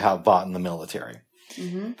have to have Vought in the military.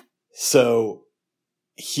 Mm-hmm. So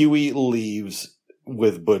Huey leaves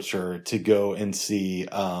with Butcher to go and see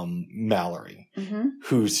Mallory, Mm-hmm.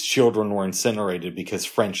 whose children were incinerated because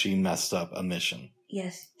Frenchie messed up a mission.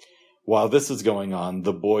 Yes. While this is going on,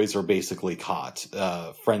 the boys are basically caught.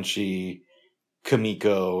 Frenchie,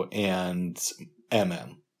 Kimiko, and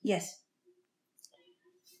MM. Yes.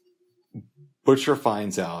 Butcher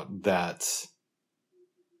finds out that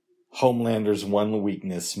Homelander's one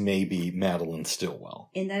weakness may be Madeline Stillwell.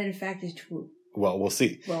 And that, in fact, is true. Well, we'll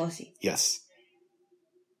see. Well, we'll see. Yes.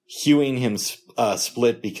 Huey and him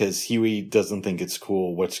split because Huey doesn't think it's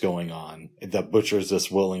cool what's going on. That Butcher's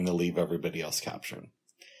just willing to leave everybody else captured.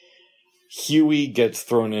 Huey gets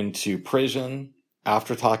thrown into prison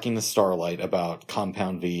after talking to Starlight about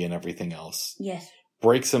Compound V and everything else. Yes.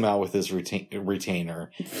 Breaks him out with his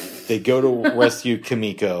retainer. They go to rescue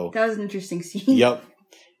Kimiko. That was an interesting scene. Yep.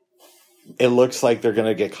 It looks like they're going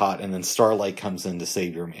to get caught, and then Starlight comes in to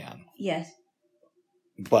save your man. Yes.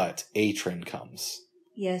 But A-Train comes.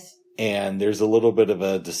 Yes. And there's a little bit of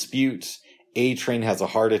a dispute. A-Train has a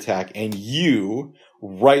heart attack, and you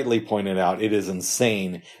rightly pointed out it is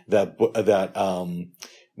insane that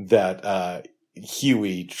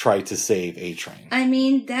Huey tried to save A-Train. I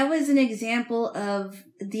mean, that was an example of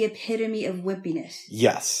the epitome of wimpiness.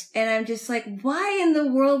 Yes. And I'm just like, why in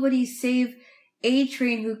the world would he save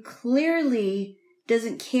A-Train, who clearly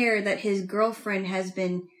doesn't care that his girlfriend has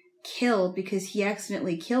been killed because he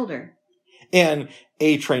accidentally killed her? And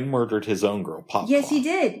A-Train murdered his own girl, Popclaw. Yes, he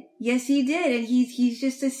did. Yes, he did. And he's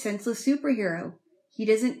just a senseless superhero. He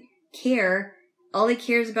doesn't care. All he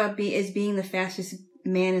cares about is being the fastest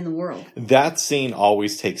man in the world. That scene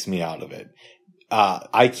always takes me out of it.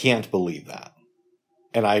 I can't believe that.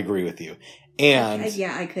 And I agree with you. And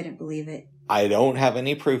I couldn't believe it. I don't have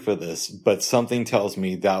any proof of this, but something tells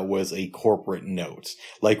me that was a corporate note.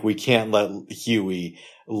 Like, we can't let Huey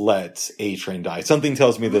let A-Train die. Something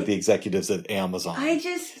tells me that the executives at Amazon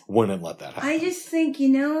wouldn't let that happen. I just think,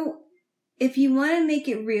 if you want to make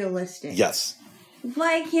it realistic. Yes.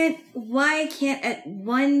 Why can't at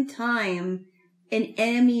one time an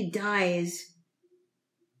enemy dies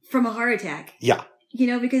from a heart attack? Yeah.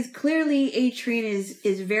 Because clearly A-Train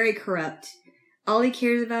is very corrupt. All he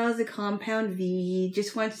cares about is the Compound V. He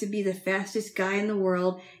just wants to be the fastest guy in the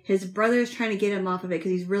world. His brother's trying to get him off of it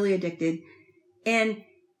because he's really addicted. And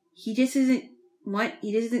he just he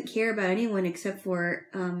doesn't care about anyone except for,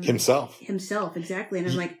 himself. Himself, exactly. And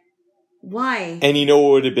I'm like, why? And you know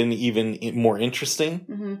what would have been even more interesting?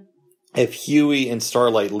 Mm-hmm. If Huey and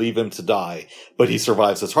Starlight leave him to die, but he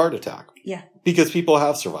survives his heart attack. Yeah. Because people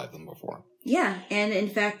have survived them before. Yeah, and in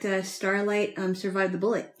fact, Starlight survived the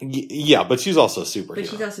bullet. Yeah, but she's also a superhero. But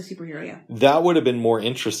she's also a superhero, yeah. That would have been more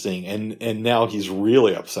interesting, and now he's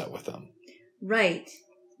really upset with them. Right.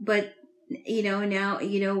 But, now,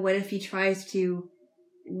 what if he tries to...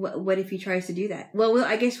 What if he tries to do that? Well,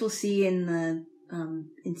 I guess we'll see in the...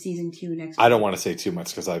 in season 2 next week. I don't want to say too much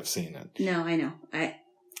because I've seen it. No, I know.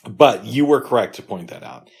 But you were correct to point that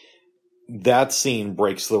out. That scene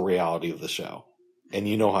breaks the reality of the show. And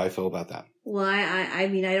you know how I feel about that. Well, I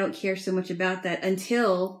mean, I don't care so much about that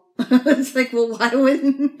until it's like, well, why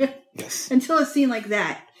wouldn't? Yes. Until a scene like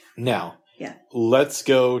that. Now, yeah. Let's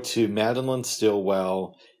go to Madeline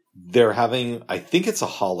Stillwell. They're having, I think it's a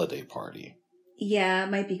holiday party. Yeah, it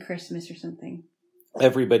might be Christmas or something.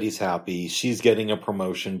 Everybody's happy. She's getting a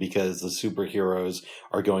promotion because the superheroes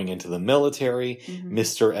are going into the military. Mm-hmm.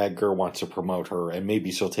 Mr. Edgar wants to promote her, and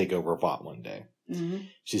maybe she'll take over Vought one day. Mm-hmm.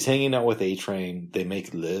 She's hanging out with A-Train. They make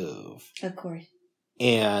love. Of course.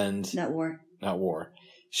 And... Not war.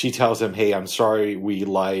 She tells him, hey, I'm sorry we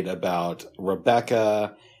lied about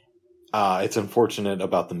Rebecca. It's unfortunate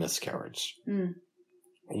about the miscarriage. Mm.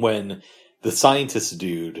 When the scientist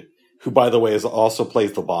dude, who, by the way, also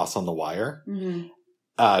plays the boss on The Wire, mm-hmm.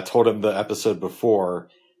 Told him the episode before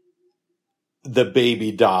the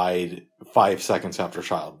baby died 5 seconds after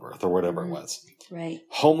childbirth or whatever mm-hmm. it was. Right.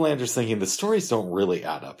 Homelander's thinking the stories don't really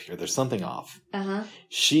add up here. There's something off. Uh-huh.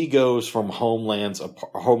 She goes from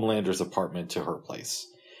Homelander's apartment to her place,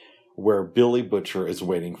 where Billy Butcher is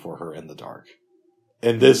waiting for her in the dark.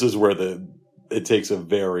 And this is where it takes a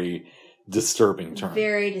very disturbing turn.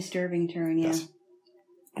 Very disturbing turn, yeah. Yes.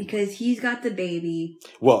 Because he's got the baby.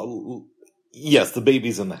 Well, yes, the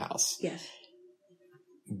baby's in the house. Yes.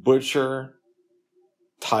 Butcher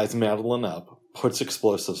ties Madeline up, puts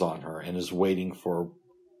explosives on her, and is waiting for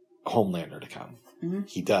Homelander to come. Mm-hmm.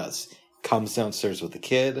 He does. Comes downstairs with the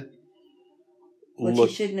kid. Which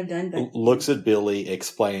he shouldn't have done, but... Looks at Billy,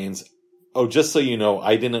 explains, oh, just so you know,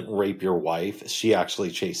 I didn't rape your wife. She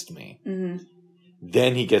actually chased me. Mm-hmm.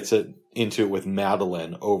 Then he gets into it with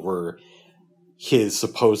Madeline over his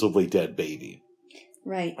supposedly dead baby.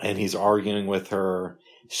 Right. And he's arguing with her.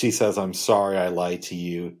 She says, I'm sorry I lied to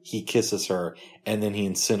you. He kisses her, and then he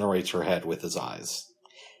incinerates her head with his eyes.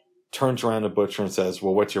 Turns around to Butcher and says,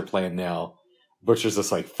 well, what's your plan now? Butcher's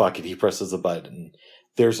just like, fuck it. He presses a button.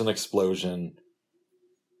 There's an explosion.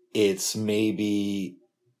 It's maybe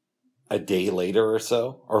a day later or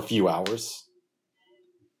so, or a few hours.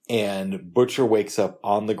 And Butcher wakes up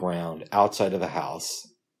on the ground outside of the house.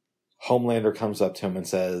 Homelander comes up to him and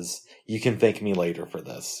says, you can thank me later for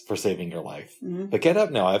this, for saving your life. Mm-hmm. But get up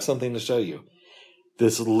now, I have something to show you.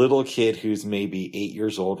 This little kid who's maybe 8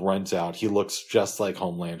 years old runs out. He looks just like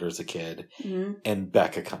Homelander as a kid. Mm-hmm. And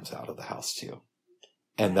Becca comes out of the house too.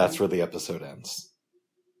 And that's where the episode ends.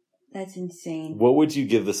 That's insane. What would you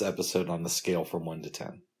give this episode on the scale from 1 to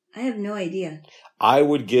 10? I have no idea. I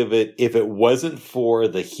would give it, if it wasn't for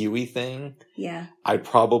the Huey thing, Yeah. I'd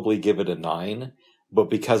probably give it a 9. But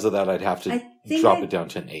because of that, I'd have to drop it down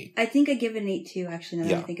to an 8. I think I give it an 8 too, actually, now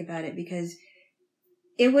that I think about it, because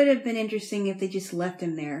it would have been interesting if they just left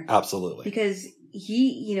him there. Absolutely. Because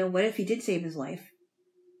he, what if he did save his life?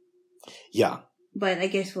 Yeah. But I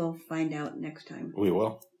guess we'll find out next time. We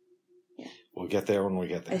will. Yeah. We'll get there when we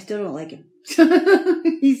get there. I still don't like him.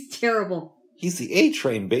 He's terrible. He's the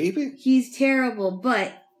A-Train, baby. He's terrible,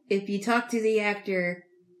 but if you talk to the actor,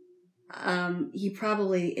 he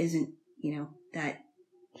probably isn't, that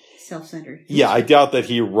self-centered. Yeah, I doubt that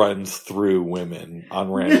he runs through women on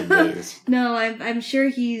random days. No, I'm sure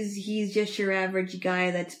he's just your average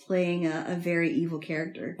guy that's playing a very evil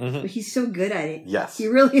character. Mm-hmm. But he's so good at it. Yes. He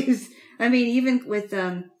really is. I mean, even with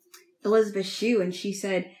Elizabeth Shue, and she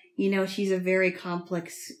said, she's a very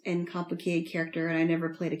complex and complicated character, and I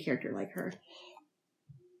never played a character like her.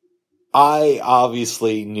 I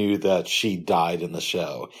obviously knew that she died in the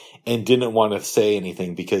show and didn't want to say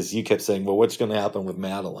anything because you kept saying, well, what's going to happen with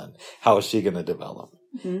Madeline? How is she going to develop?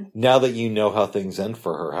 Mm-hmm. Now that you know how things end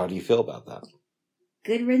for her, how do you feel about that?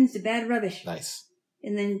 Good riddance to bad rubbish. Nice.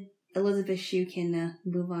 And then Elizabeth Shue can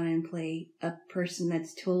move on and play a person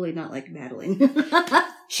that's totally not like Madeline.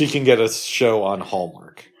 She can get a show on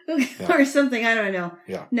Hallmark. Yeah. Or something, I don't know.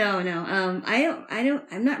 Yeah. No.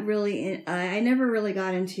 I'm not really, I never really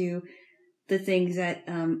got into the things that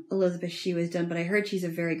Elizabeth Shue has done, but I heard she's a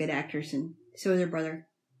very good actress, and so is her brother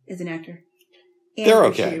is an actor. And they're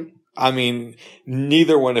okay. Shue. I mean,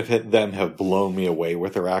 neither one of them have blown me away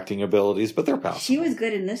with their acting abilities, but they're passable. She was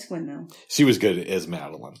good in this one, though. She was good as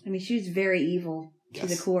Madeline. I mean, she was very evil to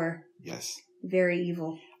the core. Yes. Very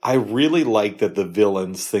evil. I really like that the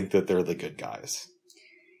villains think that they're the good guys.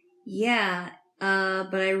 Yeah,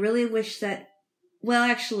 but I really wish that... Well,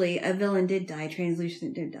 actually, a villain did die.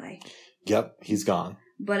 Translucent did die. Yep, he's gone.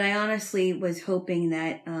 But I honestly was hoping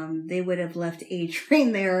that they would have left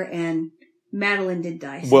A-Train there, and Madeline did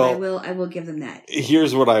die. So I will give them that.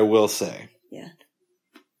 Here's what I will say. Yeah.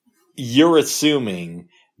 You're assuming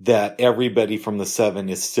that everybody from the 7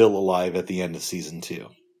 is still alive at the end of season 2.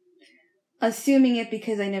 Assuming it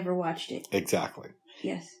because I never watched it. Exactly.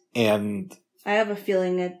 Yes. And I have a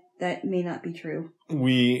feeling that may not be true.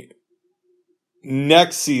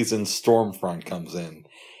 Next season, Stormfront comes in.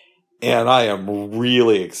 And I am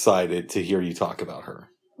really excited to hear you talk about her.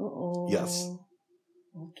 Uh-oh. Yes.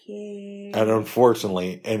 Okay. And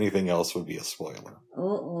unfortunately, anything else would be a spoiler.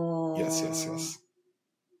 Uh-oh. Yes.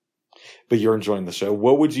 But you're enjoying the show.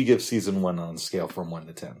 What would you give season 1 on a scale from 1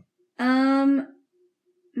 to 10?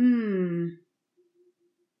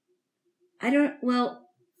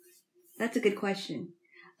 That's a good question.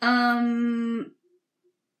 I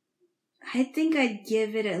think I'd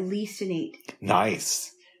give it at least an 8.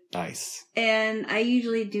 Nice. And I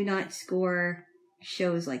usually do not score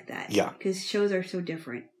shows like that. Yeah. Because shows are so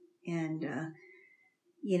different. And,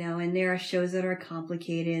 and there are shows that are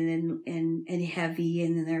complicated and heavy,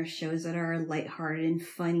 and then there are shows that are lighthearted and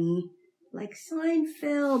funny, like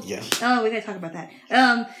Seinfeld. Yeah. Oh, we gotta talk about that.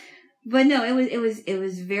 But no, it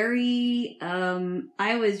was very,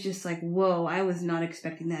 I was just like, whoa, I was not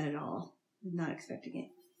expecting that at all. Not expecting it.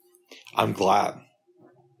 I'm glad.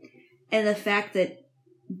 And the fact that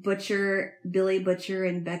Billy Butcher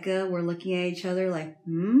and Becca were looking at each other like,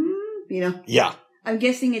 Yeah. I'm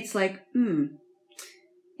guessing it's like,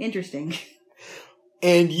 interesting.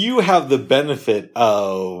 And you have the benefit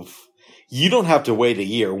of, you don't have to wait a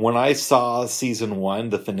year. When I saw season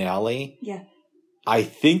 1, the finale. Yeah. I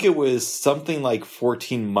think it was something like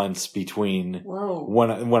 14 months between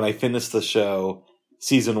when I finished the show,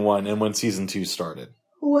 season 1, and when season 2 started.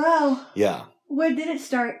 Wow. Yeah. When did it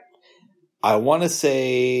start? I want to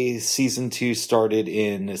say season 2 started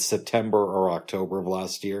in September or October of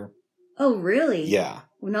last year. Oh, really? Yeah.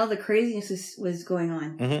 When all the craziness was going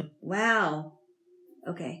on. Mm-hmm. Wow.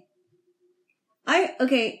 Okay.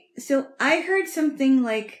 So I heard something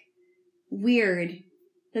like weird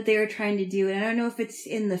that they were trying to do, and I don't know if it's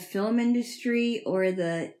in the film industry or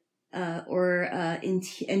in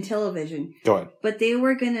television. Go ahead. But they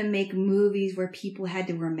were going to make movies where people had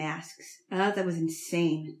to wear masks. I thought that was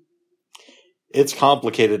insane. It's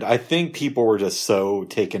complicated. I think people were just so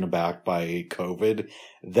taken aback by COVID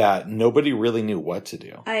that nobody really knew what to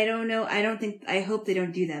do. I don't know. I hope they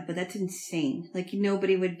don't do that, but that's insane. Like,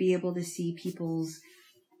 nobody would be able to see could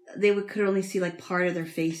only see like part of their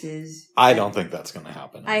faces. I don't think that's going to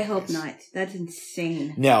happen. I hope not. That's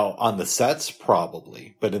insane. Now, on the sets,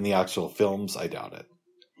 probably, but in the actual films, I doubt it.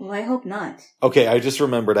 Well, I hope not. Okay, I just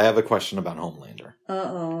remembered I have a question about Homelander.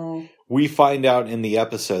 Uh-oh. We find out in the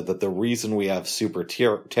episode that the reason we have super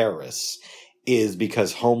terrorists is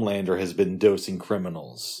because Homelander has been dosing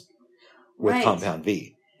criminals with Compound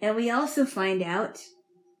V. And we also find out,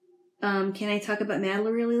 can I talk about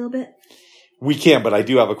Mallory a little bit? We can, but I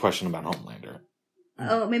do have a question about Homelander.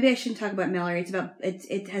 Oh, maybe I shouldn't talk about Mallory.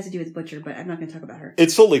 It has to do with Butcher, but I'm not going to talk about her.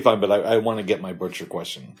 It's totally fine, but I want to get my Butcher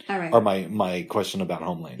question. All right. Or my question about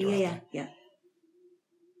Homelander. Yeah.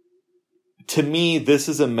 To me, this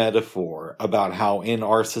is a metaphor about how in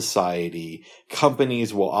our society,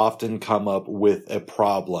 companies will often come up with a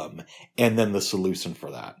problem and then the solution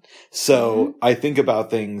for that. So I think about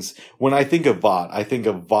things, when I think of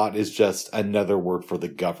VOT is just another word for the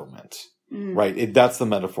government. Right? That's the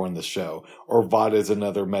metaphor in the show. Or VOT is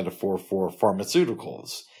another metaphor for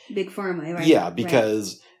pharmaceuticals. Big pharma, right? Yeah,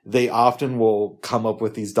 because they often will come up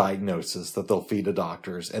with these diagnoses that they'll feed to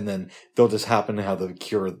doctors, and then they'll just happen to have the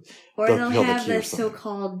cure. Or they'll have the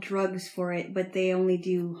so-called drugs for it, but they only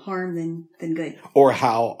do harm than good. Or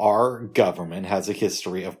how our government has a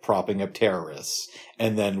history of propping up terrorists,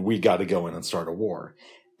 and then we got to go in and start a war.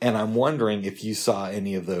 And I'm wondering if you saw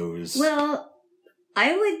any of those. Well,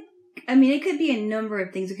 it could be a number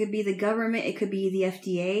of things. It could be the government. It could be the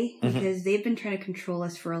FDA, because they've been trying to control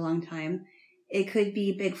us for a long time. It could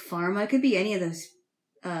be big pharma. It could be any of those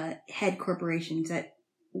head corporations that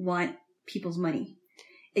want people's money.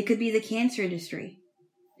 It could be the cancer industry,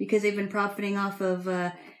 because they've been profiting off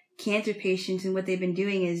of cancer patients, and what they've been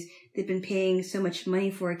doing is they've been paying so much money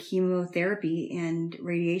for a chemotherapy and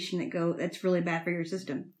radiation that's really bad for your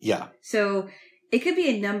system. Yeah. So it could be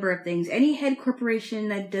a number of things. Any head corporation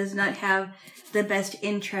that does not have the best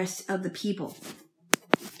interests of the people,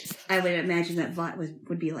 I would imagine that VOT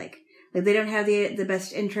would be like. Like, they don't have the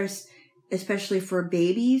best interests, especially for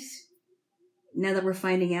babies. Now that we're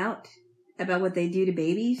finding out about what they do to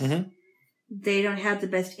babies, they don't have the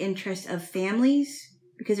best interests of families,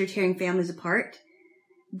 because they're tearing families apart.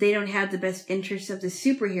 They don't have the best interests of the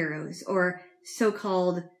superheroes, or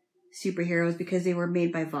so-called superheroes, because they were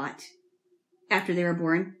made by VOT after they were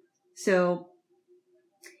born. So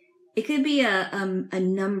it could be a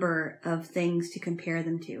number of things to compare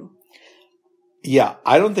them to. Yeah,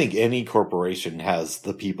 I don't think any corporation has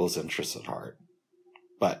the people's interests at heart.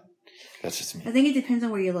 But that's just me. I think it depends on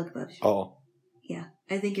where you look, Bubs. Oh. Yeah,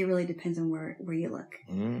 I think it really depends on where you look.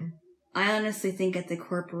 I honestly think that the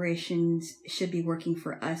corporations should be working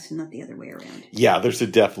for us, not the other way around. Yeah, there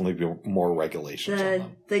should definitely be more regulations on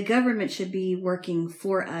them. The government should be working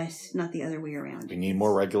for us, not the other way around. We need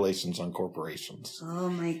more regulations on corporations. Oh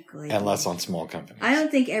my goodness. And less on small companies. I don't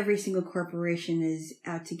think every single corporation is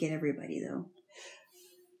out to get everybody, though.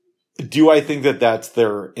 Do I think that that's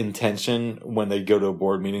their intention when they go to a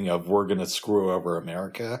board meeting of, we're going to screw over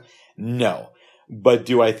America? No. But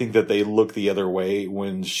do I think that they look the other way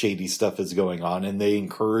when shady stuff is going on and they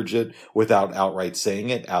encourage it without outright saying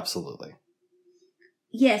it? Absolutely.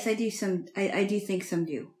 Yes, I do. I do think some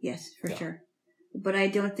do. Yes, for sure. But I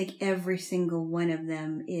don't think every single one of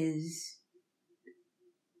them is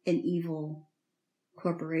an evil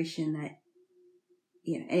corporation that,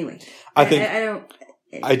 anyway.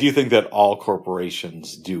 I do think that all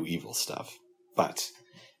corporations do evil stuff. But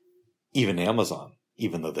even Amazon,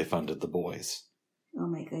 even though they funded the boys. Oh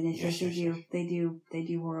my goodness, yes, they do. They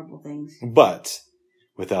do horrible things. But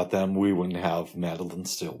without them, we wouldn't have Madeline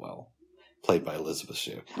Stillwell, played by Elizabeth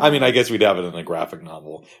Shue. I mean, I guess we'd have it in a graphic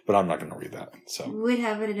novel, but I'm not going to read that. So we would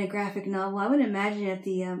have it in a graphic novel. I would imagine at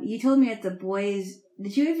the you told me at the boys.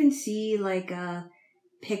 Did you even see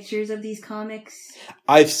pictures of these comics?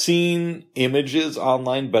 I've seen images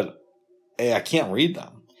online, but I can't read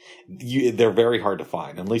them. They're very hard to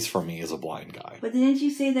find, at least for me as a blind guy. But didn't you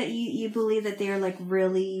say that you believe that they are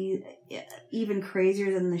really even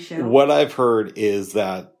crazier than the show? What I've heard is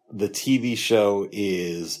that the TV show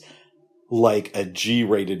is like a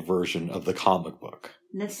G-rated version of the comic book.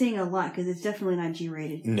 And that's saying a lot because it's definitely not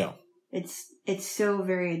G-rated. No. It's so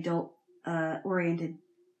very adult oriented.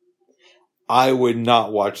 I would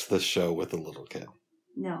not watch the show with a little kid.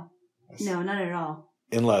 No. No, not at all.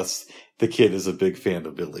 Unless the kid is a big fan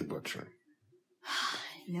of Billy Butcher.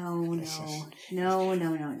 No.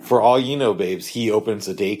 For all you know, babes, he opens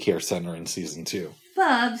a daycare center in season 2.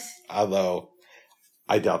 Bubs. Although,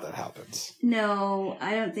 I doubt that happens. No,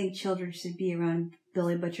 I don't think children should be around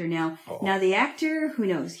Billy Butcher now. Oh. Now, the actor, who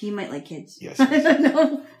knows? He might like kids. Yes. I don't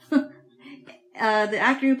know. The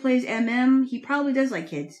actor who plays MM, he probably does like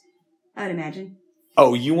kids. I would imagine.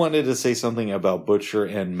 Oh, you wanted to say something about Butcher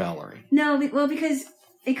and Mallory. No, well, because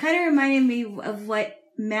it kind of reminded me of what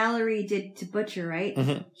Mallory did to Butcher, right?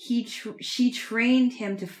 Mm-hmm. She trained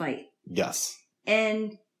him to fight. Yes.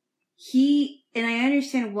 And I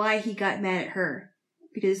understand why he got mad at her.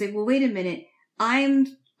 Because it's like, well, wait a minute.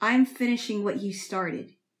 I'm finishing what you started.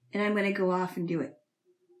 And I'm going to go off and do it.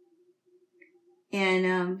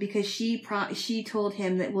 And, because she told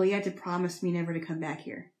him that, well, you have to promise me never to come back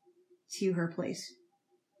here. To her place.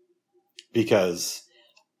 Because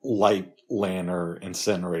Lamplighter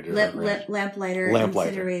incinerated her Lamplighter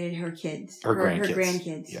incinerated her kids. Her grandkids. Her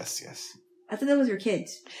grandkids. Yes. I thought that was her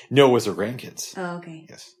kids. No, it was her grandkids. Oh, okay.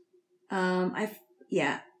 Yes.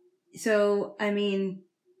 Yeah. So, I mean,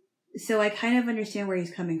 I kind of understand where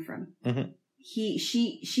he's coming from. Mm-hmm.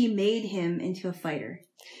 She made him into a fighter.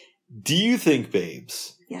 Do you think,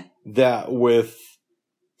 babes? Yeah. That with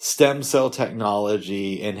stem cell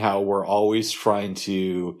technology and how we're always trying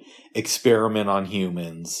to experiment on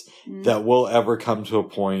humans, that we'll ever come to a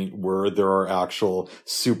point where there are actual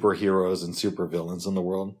superheroes and supervillains in the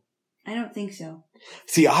world? I don't think so.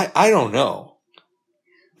 See, I don't know.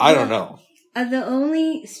 I don't know. The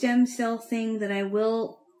only stem cell thing that I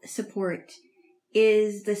will support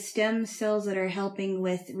is the stem cells that are helping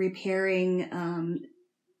with repairing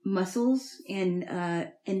muscles and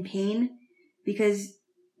pain, because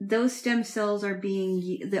those stem cells are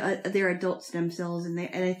they're adult stem cells, and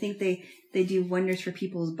I think they do wonders for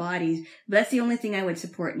people's bodies. But that's the only thing I would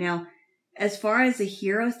support. Now, as far as the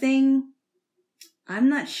hero thing, I'm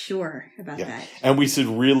not sure about that. And we should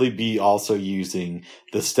really be also using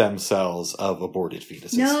the stem cells of aborted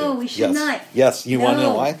fetuses. No, we should not. Yes, you want to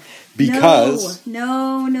know why? Because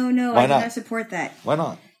no. Why I do not? not support that. Why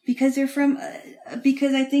not? Because they're from.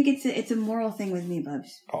 Because I think it's a moral thing with me,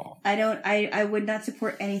 Bubs. Oh. I would not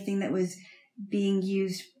support anything that was being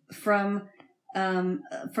used from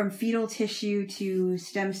fetal tissue to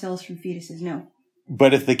stem cells from fetuses. No.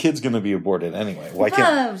 But if the kid's going to be aborted anyway, why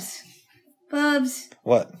can't... Bubs.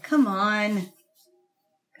 What? Come on,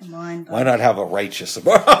 Bubs. Why not have a righteous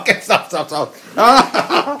abortion? Okay, stop.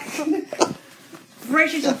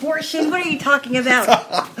 Righteous abortion? What are you talking about?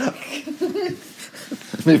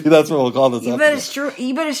 Maybe that's what we'll call this episode.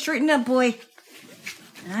 You better straighten up, boy.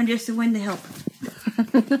 I'm just the one to help.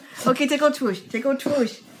 Okay, take out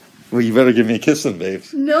Twoosh. Well, you better give me a kiss then,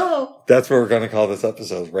 babes. No. That's what we're going to call this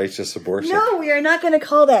episode, righteous abortion. No, we are not going to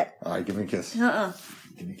call that. All right, give me a kiss.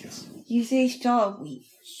 Give me a kiss. You say sorry.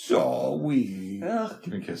 Sorry. Ugh.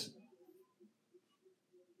 Give me a kiss.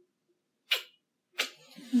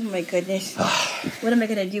 Oh my goodness. What am I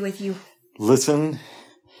going to do with you? Listen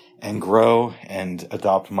and grow and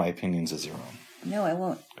adopt my opinions as your own. No, I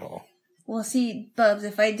won't. Oh. Well, see, Bubs,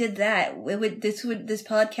 if I did that, this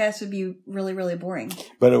podcast would be really, really boring.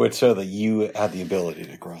 But it would show that you had the ability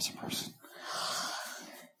to grow as a person.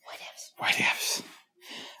 White F's.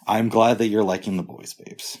 I'm glad that you're liking The Boys,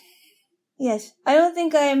 babes. Yes. I don't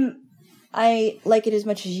think I like it as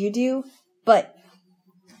much as you do, but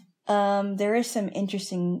there is some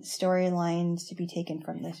interesting storylines to be taken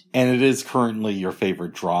from this. And it is currently your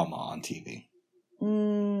favorite drama on TV.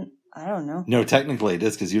 I don't know. No, technically it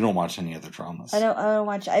is, because you don't watch any other dramas. I don't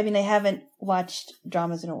watch. I mean, I haven't watched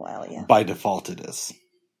dramas in a while. Yeah. By default, it is.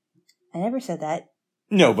 I never said that.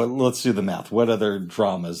 No, but let's do the math. What other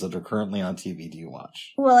dramas that are currently on TV do you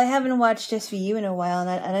watch? Well, I haven't watched SVU in a while, and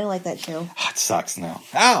I don't like that show. Oh, it sucks now.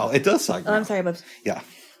 Ow, it does suck now. Oh, I'm sorry, Bubs. Yeah.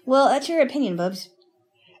 Well, that's your opinion, Bubs.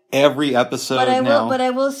 Every episode But now... I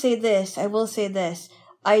will say this.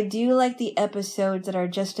 I do like the episodes that are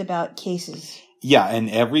just about cases. Yeah, and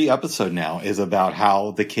every episode now is about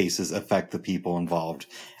how the cases affect the people involved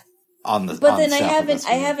on the. But then I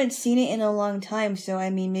haven't seen it in a long time, so I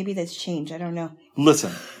mean, maybe that's changed. I don't know.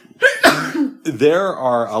 Listen, there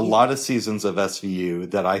are a lot of seasons of SVU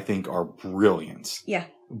that I think are brilliant. Yeah.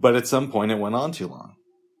 But at some point, it went on too long.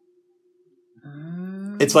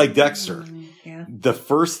 It's like Dexter. Yeah. the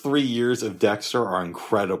first 3 years of Dexter are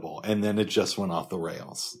incredible, and then it just went off the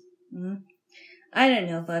rails. Mm-hmm. I don't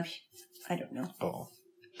know, Bubs. I don't know. Oh.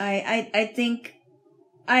 I think,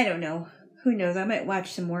 I don't know. Who knows? I might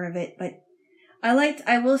watch some more of it, but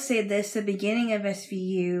I will say this, the beginning of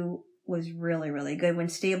SVU was really, really good when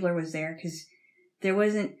Stabler was there, because there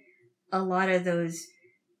wasn't a lot of those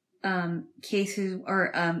cases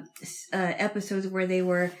or episodes where they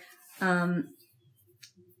were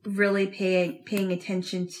really paying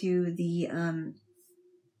attention to the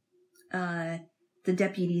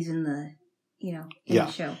deputies in the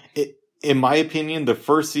the show. In my opinion, the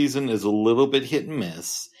first season is a little bit hit and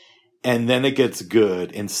miss, and then it gets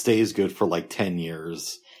good and stays good for like 10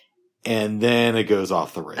 years, and then it goes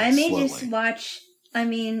off the rails. I may slowly. just watch. I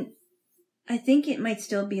mean, I think it might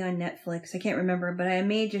still be on Netflix. I can't remember, but I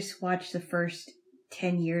may just watch the first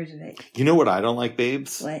 10 years of it. You know what I don't like,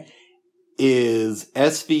 babes? What? Is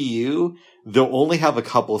SVU, they'll only have a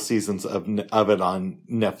couple seasons of it on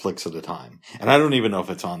Netflix at a time. And I don't even know if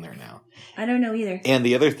it's on there now. I don't know either. And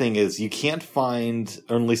the other thing is you can't find,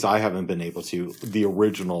 or at least I haven't been able to, the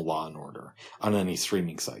original Law and Order on any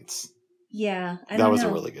streaming sites. Yeah. That was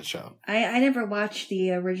a really good show. I never watched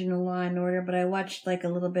the original Law and Order, but I watched like a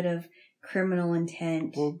little bit of Criminal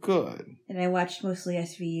Intent. Well, good. And I watched mostly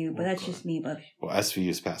SVU, but that's just me, Bub. Well,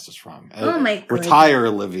 SVU's past its prime. Oh my god. Retire,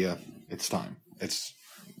 Olivia. It's time.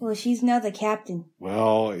 Well, she's now the captain.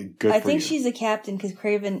 Well, good I for think you. she's the captain because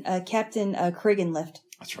Captain Cregan left.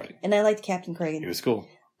 That's right. And I liked Captain Cregan. He was cool.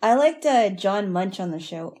 I liked John Munch on the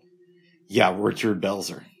show. Yeah, Richard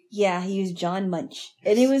Belzer. Yeah, he was John Munch.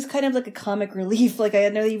 And it was kind of like a comic relief. Like, I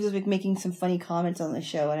know he was like making some funny comments on the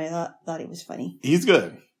show, and I thought it was funny. He's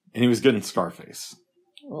good. And he was good in Scarface.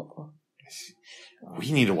 Uh-oh.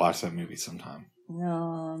 We need to watch that movie sometime.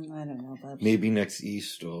 No, I don't know, Bubs. Maybe next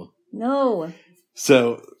Easter. No.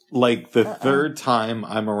 So, like, the third time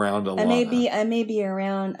I'm around Alana. I may be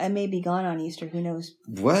around. I may be gone on Easter. Who knows?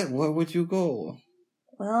 What? What would you go?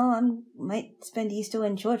 Well, might spend Easter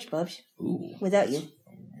in church, Bubs. Ooh. Without you.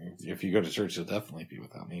 If you go to church, you'll definitely be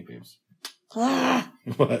without me, babes. Ah.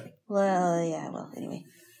 What? Well, yeah, anyway.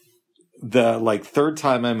 The, third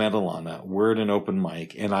time I met Alana, we're at an open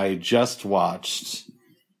mic, and I just watched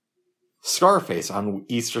Scarface on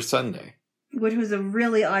Easter Sunday. Which was a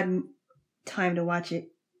really odd time to watch it,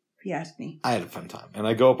 if you ask me. I had a fun time. And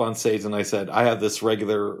I go up on stage and I said, I have this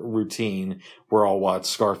regular routine where I'll watch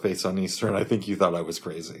Scarface on Easter, and I think you thought I was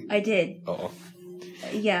crazy. I did. Oh.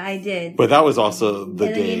 Yeah, I did. But that was also the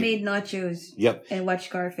day. And then day. you made nachos. Yep. And watched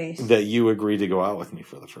Scarface. That you agreed to go out with me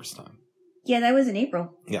for the first time. Yeah, that was in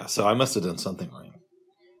April. Yeah, so I must have done something right.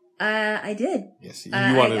 I did. Yes, you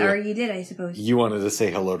did, I suppose. You wanted to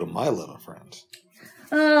say hello to my little friend.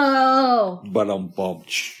 Oh. But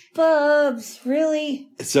Bubs, really?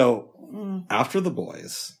 So, after the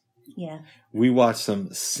boys, yeah, we watched some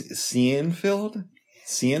Seinfeld.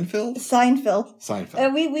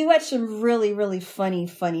 We watched some really, really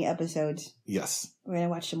funny episodes. Yes. We're going to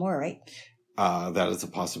watch some more, right? That is a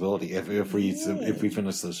possibility if we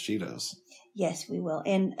finish those Cheetos. Yes, we will.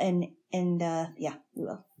 And yeah, we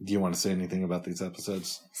will. Do you want to say anything about these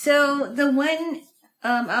episodes? So the one,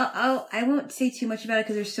 I won't say too much about it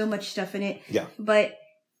because there's so much stuff in it. Yeah. But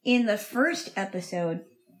in the first episode,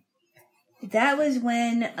 that was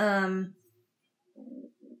when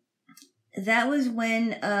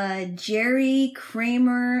Jerry,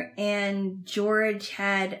 Kramer, and George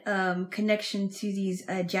had connection to these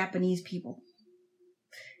Japanese people.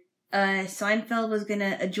 Seinfeld was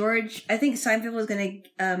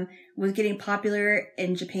was getting popular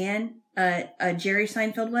in Japan. Jerry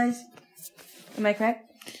Seinfeld was. Am I correct?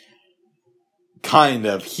 Kind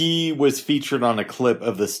of. He was featured on a clip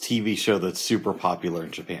of this TV show that's super popular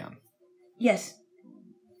in Japan. Yes.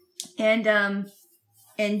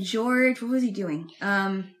 And George, what was he doing?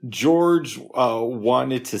 George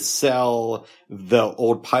wanted to sell the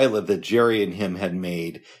old pilot that Jerry and him had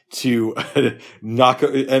made to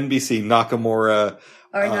NBC Nakamura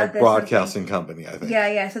Broadcasting Company, I think.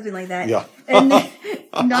 Yeah, something like that. Yeah. And then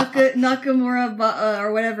Nakamura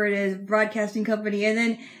or whatever it is, Broadcasting Company, and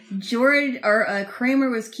then George or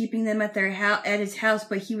Kramer was keeping them at his house,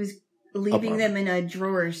 but he was leaving them in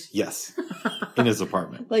drawers. Yes. In his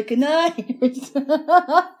apartment. Like, good night.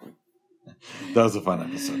 That was a fun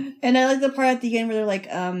episode. And I like the part at the end where they're like,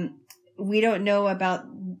 we don't know about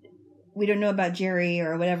Jerry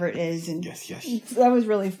or whatever it is. And yes. That was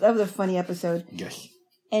a funny episode. Yes.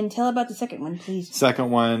 And tell about the second one, please. Second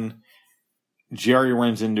one, Jerry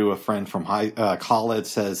runs into a friend from college,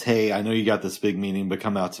 says, hey, I know you got this big meeting, but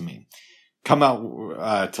come out to me. Come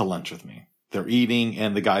out to lunch with me. They're eating,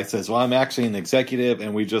 and the guy says, well, I'm actually an executive,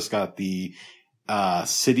 and we just got the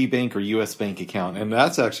Citibank or US Bank account. And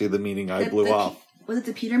that's actually the meeting I blew off. Was it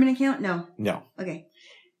the Peterman account? No. No. Okay.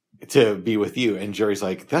 To be with you. And Jerry's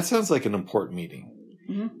like, that sounds like an important meeting.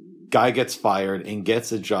 Mm-hmm. Guy gets fired and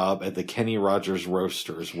gets a job at the Kenny Rogers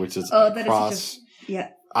Roasters, which is across. Yeah.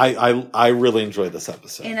 I really enjoyed this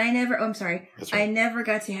episode. And I'm sorry. Right. I never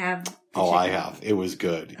got to have I have. It was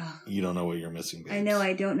good. Oh. You don't know what you're missing, babes. I know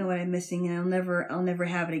I don't know what I'm missing, and I'll never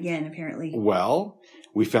have it again, apparently. Well,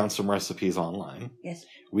 we found some recipes online. Yes.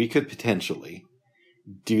 We could potentially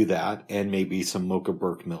do that and maybe some Mocha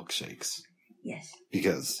Burke milkshakes. Yes.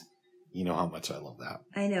 Because you know how much I love that.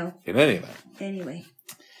 I know. In any event. Anyway.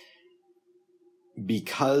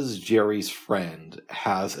 Because Jerry's friend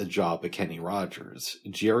has a job at Kenny Rogers,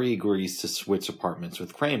 Jerry agrees to switch apartments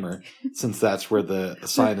with Kramer since that's where the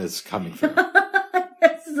sign is coming from.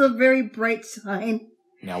 This is a very bright sign.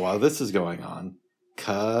 Now, while this is going on,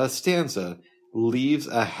 Costanza leaves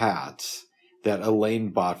a hat that Elaine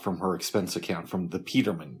bought from her expense account from the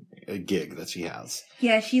Peterman gig that she has.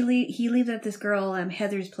 Yeah, he leaves it at this girl,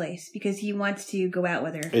 Heather's place, because he wants to go out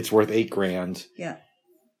with her. It's worth $8,000. Yeah.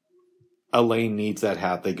 Elaine needs that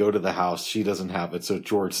hat. They go to the house. She doesn't have it, so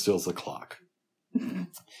George steals the clock.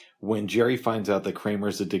 When Jerry finds out that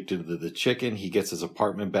Kramer's addicted to the chicken, he gets his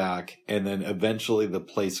apartment back, and then eventually the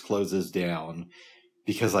place closes down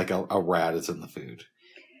because like a rat is in the food.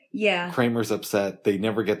 Yeah. Kramer's upset. They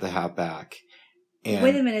never get the hat back. And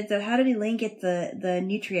wait a minute, though. How did Elaine get the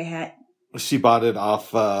Nutria hat? She bought it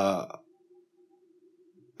off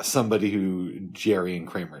somebody who Jerry and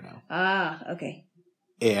Kramer know. Ah, okay.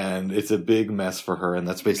 And it's a big mess for her, and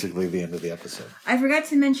that's basically the end of the episode. I forgot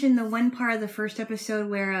to mention the one part of the first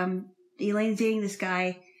episode where Elaine's dating this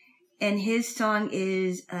guy, and his song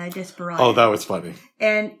is Desperado. Oh, that was funny.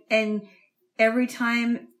 And every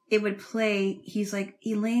time it would play, he's like,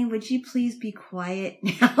 Elaine, would you please be quiet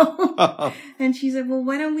now? And she's like, well,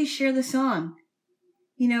 why don't we share the song?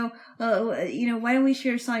 Why don't we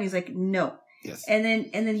share a song? He's like, no. Yes. And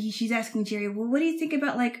then she's asking Jerry, well, what do you think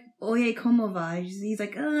about like Oye Como Va? He's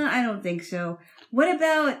like, I don't think so. What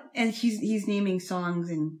about? And he's naming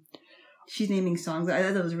songs and she's naming songs. I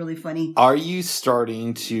thought that was really funny. Are you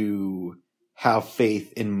starting to have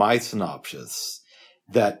faith in my synopsis?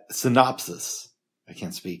 I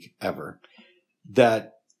can't speak ever.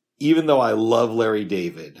 That even though I love Larry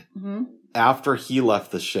David, mm-hmm. after he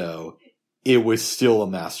left the show, it was still a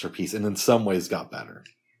masterpiece and in some ways got better.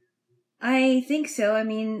 I think so. I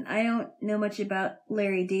mean, I don't know much about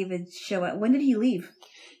Larry David's show. When did he leave?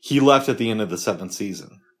 He left at the end of the 7th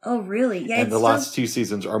season. Oh, really? Yeah. And the last 2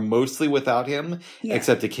 seasons are mostly without him,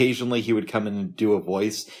 except occasionally he would come in and do a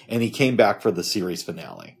voice, and he came back for the series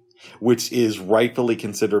finale, which is rightfully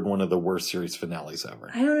considered one of the worst series finales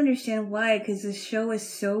ever. I don't understand why, because the show is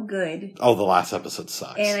so good. Oh, the last episode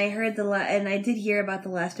sucks. And I heard and I did hear about the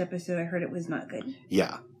last episode. I heard it was not good.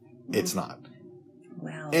 Yeah, it's not.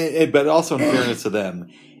 Wow. But also, in fairness to them,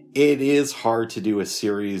 it is hard to do a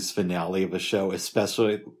series finale of a show,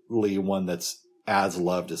 especially one that's as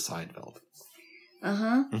loved as Seinfeld.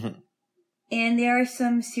 Uh-huh. Mm-hmm. And there are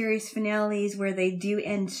some series finales where they do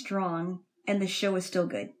end strong, and the show is still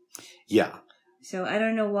good. Yeah. So I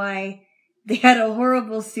don't know why they had a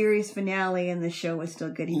horrible series finale and the show was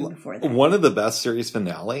still good even before that. One of the best series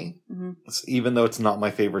finale, mm-hmm. even though it's not my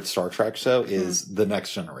favorite Star Trek show, is mm-hmm. The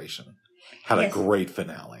Next Generation. Had a great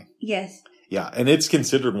finale. Yes. Yeah, and it's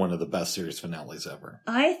considered one of the best series finales ever.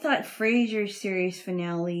 I thought Frasier's series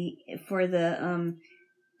finale for the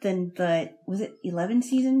was it 11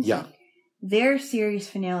 seasons? Yeah. Their series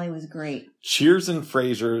finale was great. Cheers and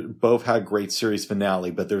Frasier both had great series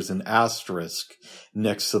finale, but there's an asterisk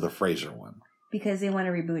next to the Frasier one. Because they want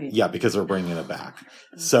to reboot it. Yeah, because they're bringing it back.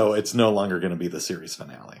 So it's no longer going to be the series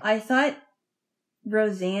finale. I thought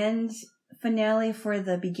Roseanne's finale for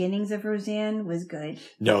the beginnings of Roseanne was good.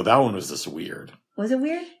 No, that one was just weird. Was it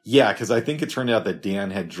weird? Yeah, because I think it turned out that Dan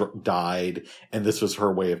had died, and this was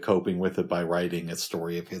her way of coping with it by writing a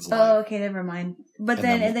story of his life. Oh, okay, never mind. But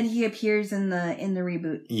then he appears in the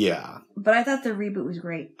reboot. Yeah. But I thought the reboot was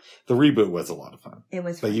great. The reboot was a lot of fun. It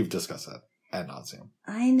was fun. But you've discussed that ad nauseum.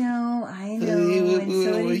 I know. And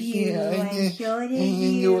so did you. And so did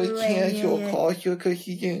you.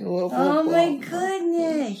 Oh my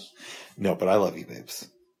goodness. No, but I love you, babes.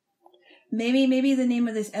 Maybe the name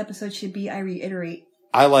of this episode should be I Reiterate.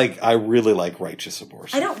 I really like Righteous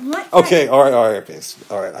Abortion. I don't want that. Okay, all right, babes.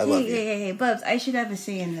 All right, I love you. Hey, Bubs, I should have a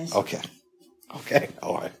say in this. Okay,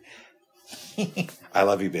 all right. I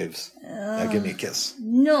love you, babes. Now give me a kiss.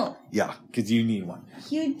 No. Yeah, because you need one.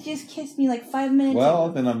 You just kissed me like 5 minutes ago. Well,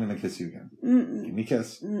 then I'm going to kiss you again. Mm-mm. Give me a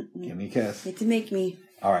kiss. Mm-mm. Give me a kiss. You have to make me.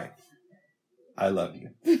 All right. I love you.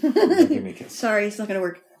 Give me a kiss. Sorry, it's not going to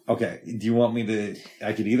work. Okay. Do you want me to...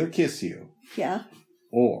 I could either kiss you. Yeah.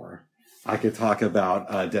 Or I could talk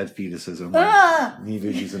about dead fetuses and need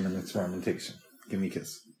to use them in experimentation. Give me a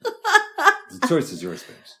kiss. The choice is yours,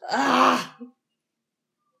 babes.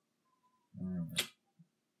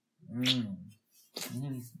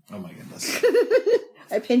 Oh my goodness.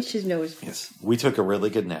 I pinched his nose. Yes. We took a really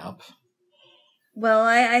good nap. Well,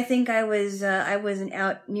 I think I wasn't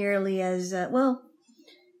out nearly as well.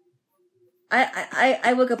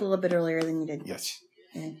 I woke up a little bit earlier than you did. Yes.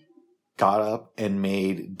 Yeah. Got up and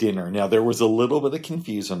made dinner. Now, there was a little bit of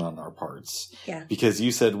confusion on our parts. Yeah. Because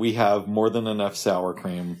you said we have more than enough sour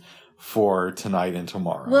cream for tonight and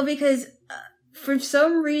tomorrow. Well, because for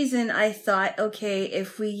some reason I thought, okay,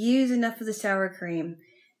 if we use enough of the sour cream,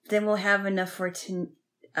 then we'll have enough for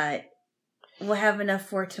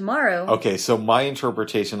tomorrow. Okay, so my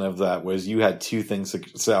interpretation of that was you had 2 things of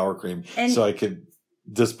sour cream, so I could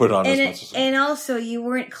just put on as much as I And also, you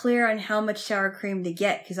weren't clear on how much sour cream to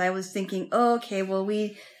get, because I was thinking, oh, okay, well,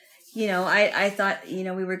 I thought, we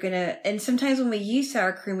were going to, and sometimes when we use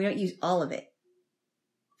sour cream, we don't use all of it.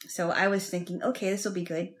 So I was thinking, okay, this will be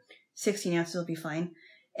good. 16 ounces will be fine.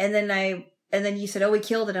 And then you said, oh, we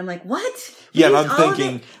killed it. I'm like, what? Yeah, and I'm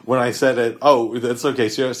thinking, when I said it, oh, that's okay.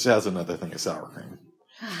 She has another thing of sour cream.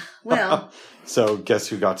 Well. So guess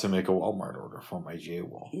who got to make a Walmart order for my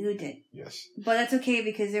J-Wall? You did. Yes. But that's okay,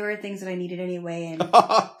 because there were things that I needed anyway. And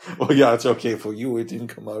well, yeah, it's okay for you. It didn't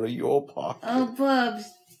come out of your pocket. Oh, Bubs.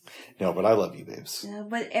 No, but I love you, babes.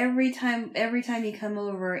 But every time you come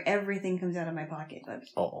over, everything comes out of my pocket,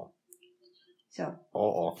 Bubs. Uh-oh. So.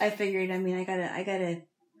 Uh-oh. I figured, I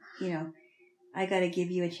gotta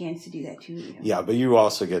give you a chance to do that too. Yeah, but you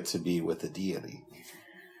also get to be with the deity.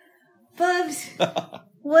 Bubs!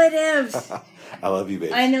 Whatevs. I love you,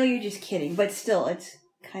 babe. I know you're just kidding, but still, it's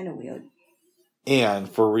kind of weird. And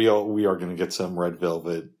for real, we are going to get some red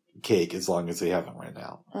velvet cake as long as they haven't ran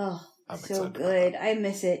out. Oh, I'm so good. I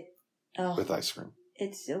miss it. Oh, with ice cream.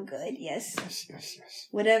 It's so good, yes. Yes.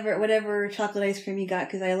 Whatever chocolate ice cream you got,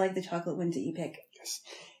 because I like the chocolate ones that you pick. Yes.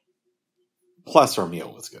 Plus, our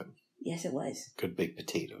meal was good. Yes, it was. Good baked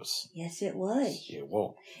potatoes. Yes, it was. Yeah,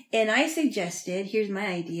 well. And I suggested, here's my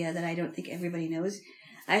idea that I don't think everybody knows.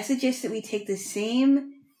 I suggest that we take the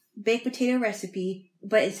same baked potato recipe,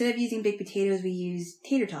 but instead of using baked potatoes, we use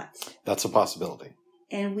tater tots. That's a possibility.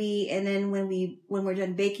 And then when we're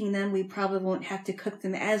done baking them, we probably won't have to cook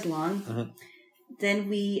them as long. Mm-hmm. Then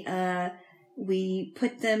we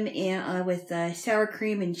put them in with sour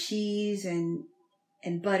cream and cheese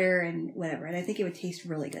and butter and whatever. And I think it would taste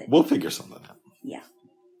really good. We'll figure something out. Yeah.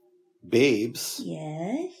 Babes.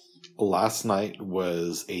 Yes? Last night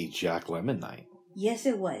was a Jack Lemmon night. Yes,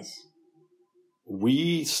 it was.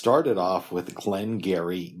 We started off with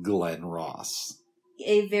Glengarry Glen Ross.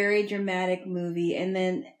 A very dramatic movie. And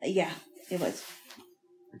then, yeah, it was.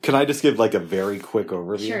 Can I just give a very quick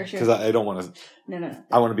overview? Sure. Because I don't want to... No.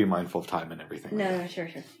 I want to be mindful of time and everything. No, sure.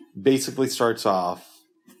 Basically starts off,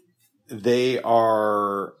 they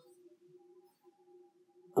are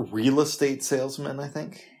real estate salesmen, I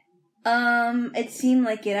think. It seemed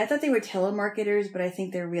like it. I thought they were telemarketers, but I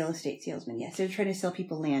think they're real estate salesmen. Yes, they're trying to sell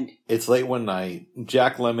people land. It's late one night.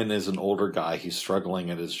 Jack Lemmon is an older guy who's struggling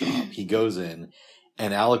at his job. He goes in,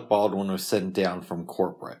 and Alec Baldwin was sent down from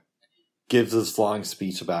corporate. Gives this long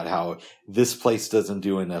speech about how this place doesn't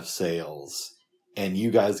do enough sales, and you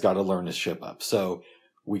guys got to learn to ship up. So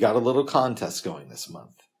we got a little contest going this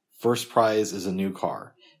month. First prize is a new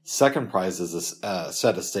car. Second prize is a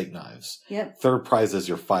set of steak knives. Yep. Third prize is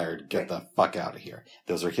you're fired. Get the fuck out of here.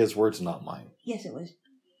 Those are his words, not mine. Yes, it was.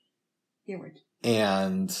 Your words.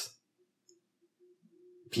 And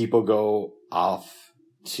people go off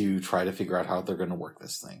to try to figure out how they're going to work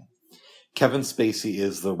this thing. Kevin Spacey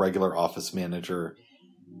is the regular office manager.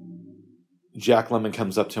 Jack Lemmon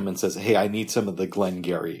comes up to him and says, hey, I need some of the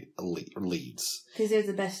Glengarry leads. Because they're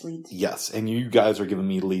the best leads. Yes, and you guys are giving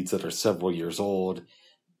me leads that are several years old.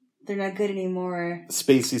 They're not good anymore.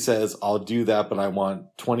 Spacey says, I'll do that, but I want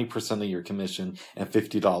 20% of your commission and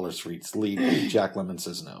 $50 for each lead. Jack Lemmon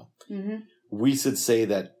says no. Mm-hmm. We should say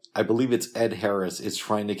that I believe it's Ed Harris is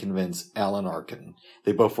trying to convince Alan Arkin.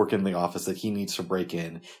 They both work in the office that he needs to break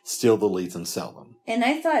in, steal the leads, and sell them. And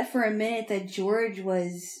I thought for a minute that George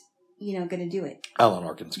was, going to do it. Alan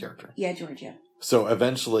Arkin's character. Yeah, George, yeah. So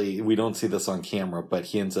eventually, we don't see this on camera, but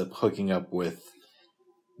he ends up hooking up with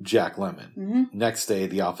Jack Lemmon. Mm-hmm. Next day,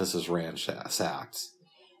 the office is ransacked.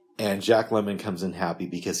 And Jack Lemmon comes in happy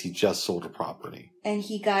because he just sold a property. And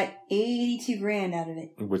he got $82,000 out of it.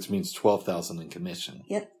 Which means $12,000 in commission.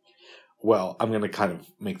 Yep. Well, I'm going to kind of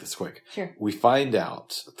make this quick. Sure. We find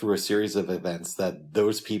out through a series of events that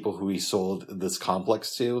those people who he sold this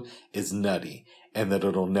complex to is nutty and that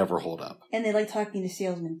it'll never hold up. And they like talking to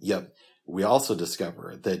salesmen. Yep. We also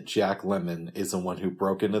discover that Jack Lemmon is the one who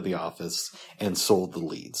broke into the office and sold the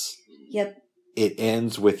leads. Yep. It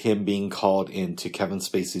ends with him being called into Kevin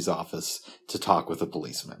Spacey's office to talk with a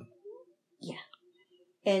policeman. Yeah.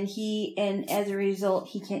 And as a result,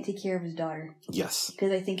 he can't take care of his daughter. Yes.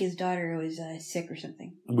 Because I think his daughter was sick or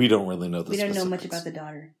something. We don't really know the We don't specifics. know much about the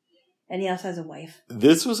daughter. And he also has a wife.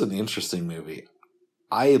 This was an interesting movie.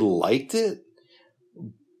 I liked it,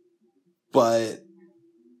 but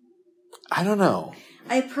I don't know.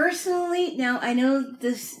 I personally, now I know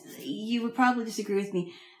this, you would probably disagree with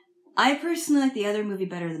me. I personally like the other movie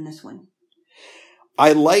better than this one.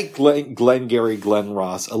 I like Glengarry Glen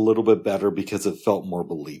Ross a little bit better because it felt more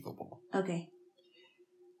believable. Okay.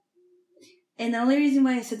 And the only reason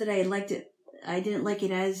why I said that I didn't like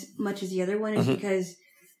it as much as the other one is because,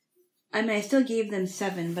 I mean, I still gave them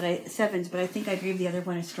sevens, but I think I gave the other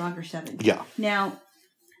one a stronger 7. Yeah. Now,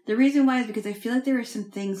 the reason why is because I feel like there were some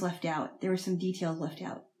things left out. There were some details left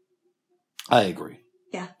out. I agree.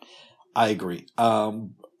 Yeah. I agree.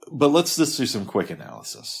 But let's just do some quick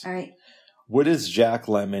analysis. All right. What does Jack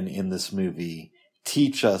Lemmon in this movie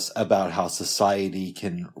teach us about how society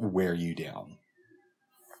can wear you down?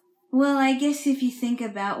 Well, I guess if you think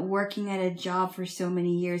about working at a job for so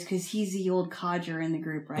many years, because he's the old codger in the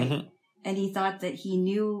group, right? Mm-hmm. And he thought that he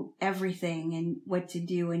knew everything and what to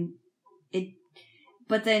do,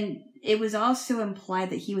 but then it was also implied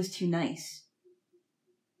that he was too nice.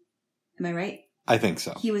 Am I right? I think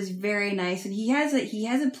so. He was very nice, and he has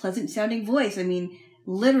a pleasant sounding voice. I mean,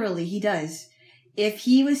 literally, he does. If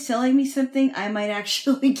he was selling me something, I might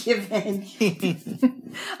actually give in.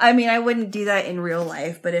 I mean, I wouldn't do that in real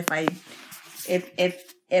life, but if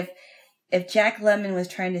Jack Lemmon was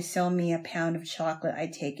trying to sell me a pound of chocolate,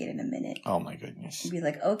 I'd take it in a minute. Oh my goodness. I'd be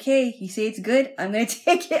like, okay, you say it's good, I'm going to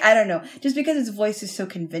take it. I don't know. Just because his voice is so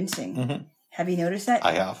convincing. Mm-hmm. Have you noticed that?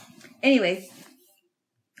 I have. Anyway,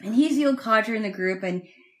 and he's the old codger in the group, and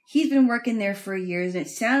he's been working there for years, and it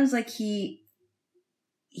sounds like he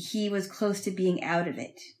was close to being out of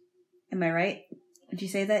it. Am I right? Would you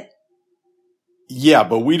say that? Yeah,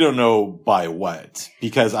 but we don't know by what.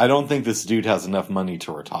 Because I don't think this dude has enough money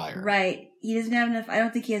to retire. Right. He doesn't have enough. I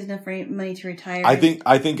don't think he has enough money to retire. I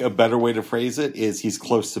think a better way to phrase it is he's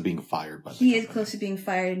close to being fired by the He company. is close to being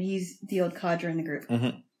fired, and he's the old codger in the group.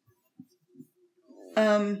 Mm-hmm.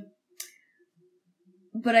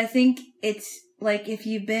 But I think it's like if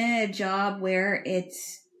you've been in a job where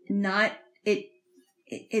it's not,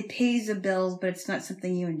 it pays the bills, but it's not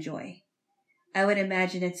something you enjoy. I would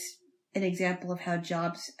imagine it's an example of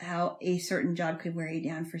how a certain job could wear you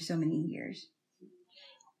down for so many years.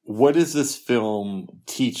 What does this film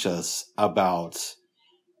teach us about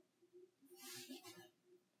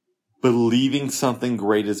believing something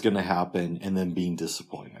great is going to happen and then being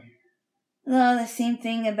disappointed? Well, the same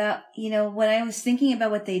thing about, when I was thinking about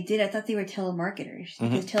what they did, I thought they were telemarketers. Mm-hmm.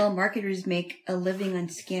 Because telemarketers make a living on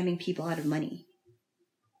scamming people out of money.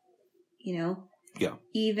 Yeah.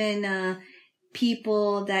 Even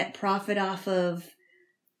people that profit off of,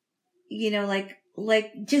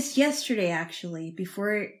 like just yesterday, actually,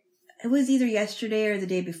 before, it was either yesterday or the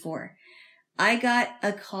day before, I got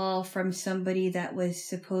a call from somebody that was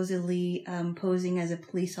supposedly posing as a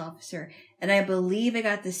police officer. And I believe I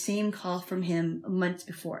got the same call from him months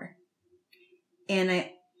before. And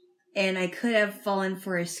I could have fallen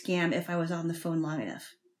for a scam if I was on the phone long enough.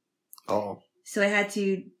 Oh. So I had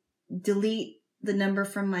to delete the number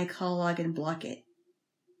from my call log and block it.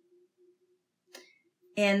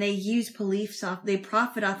 And they use they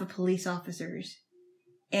profit off of police officers.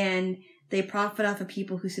 And they profit off of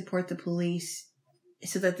people who support the police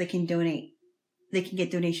so that they can donate. They can get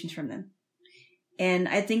donations from them. And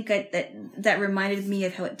I think that reminded me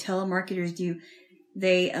of how telemarketers do.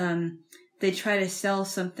 They try to sell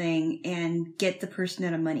something and get the person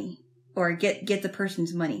out of money, or get the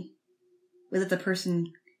person's money without the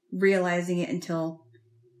person realizing it until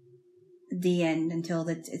the end, until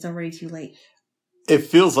it's already too late. It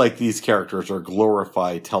feels like these characters are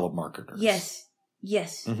glorified telemarketers.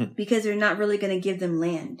 Yes. Mm-hmm. Because they're not really going to give them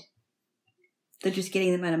land. They're just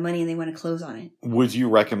getting them out of money and they want to close on it. Would you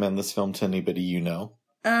recommend this film to anybody you know?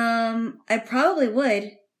 I probably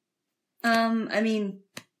would. I mean,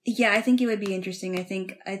 yeah, I think it would be interesting. I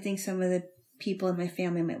think some of the people in my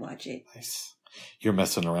family might watch it. Nice. You're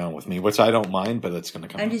messing around with me, which I don't mind, but it's going to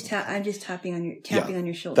come. I'm just tapping on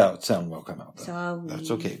your shoulder. That would sound well come out. So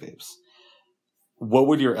that's okay, babes. What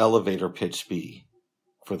would your elevator pitch be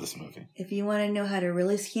for this movie. If you want to know how to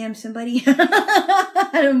really scam somebody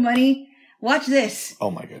out of money, watch this.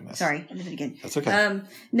 Oh my goodness. Sorry, I did it again. That's okay.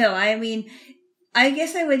 No, I mean, I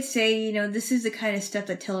guess I would say, this is the kind of stuff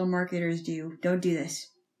that telemarketers do. Don't do this.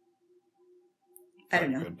 I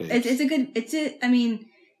don't know.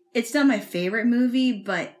 It's not my favorite movie,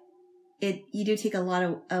 but you do take a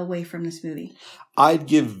lot away from this movie. I'd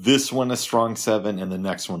give this one a strong 7 and the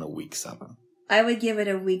next one a weak 7. I would give it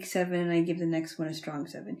a weak 7 and I'd give the next one a strong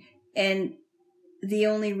 7. And the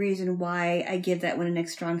only reason why I give that one a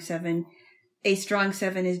strong 7 is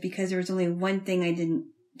because there was only one thing I didn't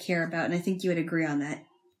care about, and I think you would agree on that.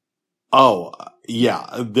 Oh, yeah.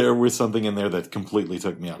 There was something in there that completely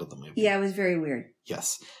took me out of the movie. Yeah, it was very weird.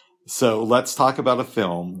 Yes. So let's talk about a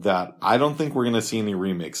film that I don't think we're going to see any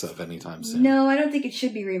remakes of anytime soon. No, I don't think it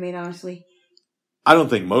should be remade, honestly. I don't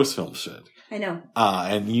think most films should. I know.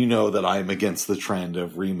 And you know that I'm against the trend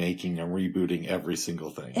of remaking and rebooting every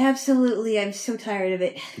single thing. Absolutely. I'm so tired of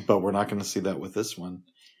it. But we're not going to see that with this one.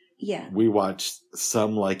 Yeah. We watched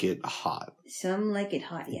Some Like It Hot. Some Like It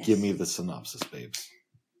Hot, yes. Give me the synopsis, babes.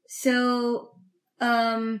 So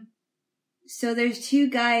there's two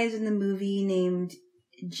guys in the movie named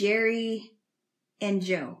Jerry and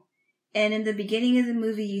Joe. And in the beginning of the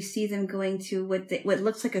movie, you see them going to what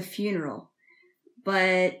looks like a funeral.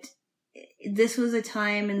 But this was a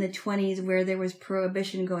time in the 1920s where there was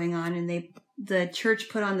prohibition going on, and the church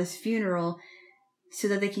put on this funeral so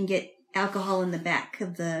that they can get alcohol in the back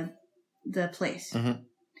of the place. Mm-hmm.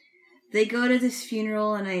 They go to this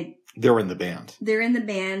funeral, and they're in the band. They're in the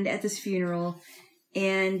band at this funeral,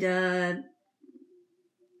 and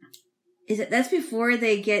that's before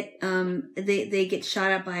they get they get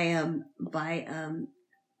shot up by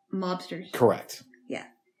mobsters. Correct. Yeah.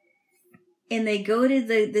 And they go to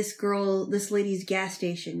this lady's gas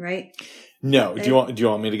station, right? No. Do you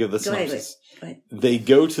want me to give the synopsis? Go ahead. They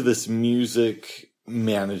go to this music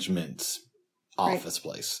management office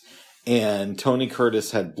place, and Tony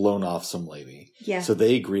Curtis had blown off some lady. Yeah. So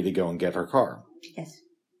they agree to go and get her car. Yes.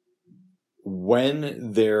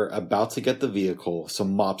 When they're about to get the vehicle,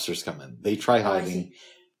 some mobsters come in. They try hiding.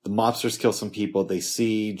 The mobsters kill some people. They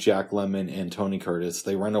see Jack Lemmon and Tony Curtis.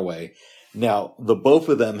 They run away. Now, the both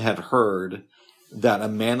of them had heard that a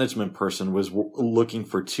management person was looking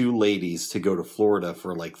for two ladies to go to Florida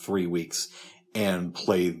for like 3 weeks and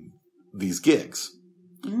play these gigs.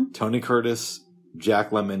 Mm-hmm. Tony Curtis,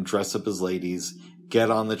 Jack Lemmon dress up as ladies, get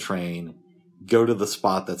on the train, go to the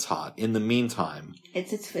spot that's hot. In the meantime...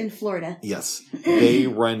 It's in Florida. Yes. They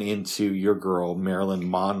run into your girl, Marilyn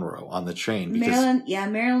Monroe, on the train.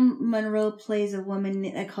 Marilyn Monroe plays a woman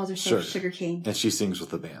that calls herself Sugar Cane. And she sings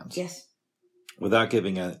with the band. Yes. Without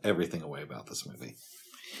giving everything away about this movie.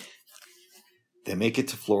 They make it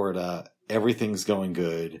to Florida. Everything's going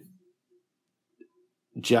good.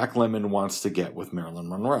 Jack Lemmon wants to get with Marilyn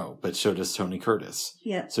Monroe, but so does Tony Curtis.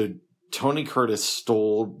 Yeah. So Tony Curtis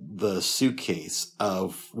stole the suitcase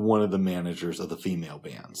of one of the managers of the female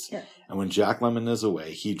bands. Yeah. And when Jack Lemmon is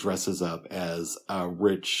away, he dresses up as a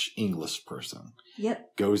rich English person.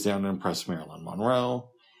 Yep. Goes down to impress Marilyn Monroe.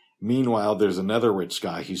 Meanwhile, there's another rich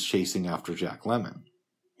guy who's chasing after Jack Lemmon.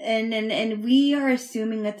 And we are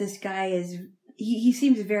assuming that this guy is... He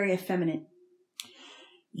seems very effeminate.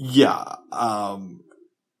 Yeah.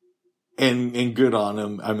 And good on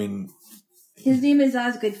him. I mean... His name is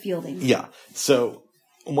Osgood Fielding. Yeah. So,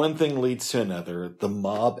 one thing leads to another. The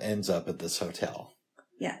mob ends up at this hotel.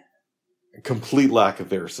 Yeah. Complete lack of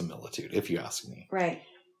verisimilitude, if you ask me. Right.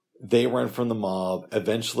 They run from the mob,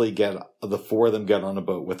 eventually the four of them get on a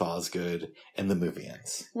boat with Osgood, and the movie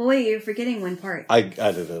ends. Well, wait, you're forgetting one part. I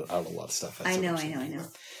edited out a lot of stuff. I know.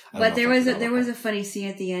 But there was a funny scene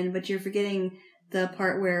at the end, but you're forgetting the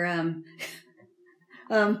part where,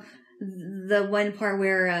 the one part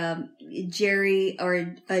where, Jerry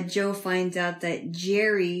or Joe finds out that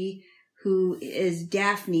Jerry, who is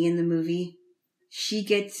Daphne in the movie, she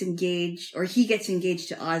gets engaged, or he gets engaged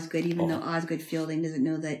to Osgood, even though Osgood Fielding doesn't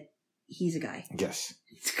know that he's a guy. Yes.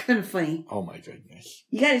 It's kind of funny. Oh my goodness.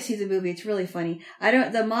 You gotta see the movie. It's really funny.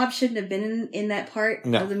 The mob shouldn't have been in that part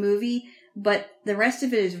of the movie, but the rest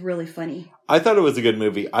of it is really funny. I thought it was a good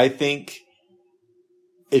movie. I think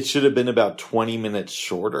it should have been about 20 minutes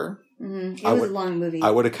shorter. Mm-hmm. It was a long movie.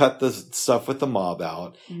 I would have cut the stuff with the mob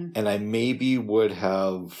out, and I maybe would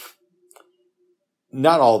have...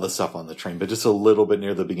 Not all the stuff on the train, but just a little bit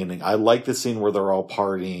near the beginning. I like the scene where they're all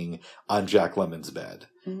partying on Jack Lemmon's bed.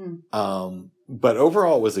 Mm-hmm. But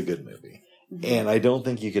overall, it was a good movie. Mm-hmm. And I don't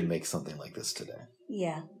think you could make something like this today.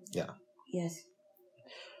 Yeah. Yeah. Yes.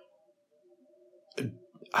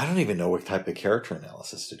 I don't even know what type of character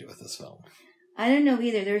analysis to do with this film. I don't know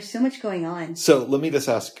either. There's so much going on. So let me just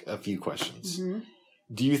ask a few questions. Mm-hmm.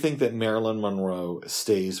 Do you think that Marilyn Monroe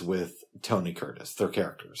stays with Tony Curtis, their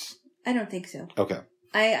characters? I don't think so. Okay.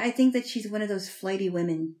 I think that she's one of those flighty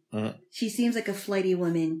women. Mm-hmm. She seems like a flighty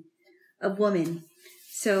woman.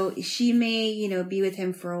 So she may, be with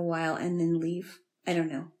him for a while and then leave. I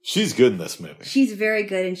don't know. She's good in this movie. She's very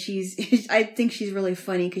good, and I think she's really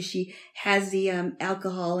funny because she has the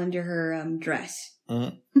alcohol under her dress.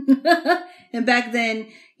 Mm-hmm. And back then,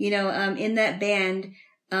 in that band,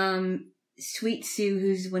 Sweet Sue,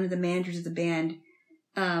 who's one of the managers of the band,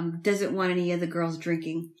 doesn't want any of the girls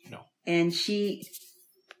drinking. No. And she,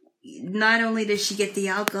 not only does she get the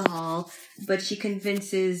alcohol, but she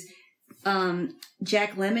convinces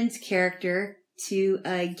Jack Lemmon's character to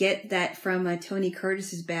get that from Tony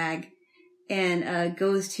Curtis's bag, and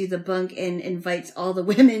goes to the bunk and invites all the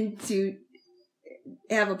women to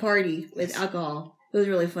have a party with alcohol. It was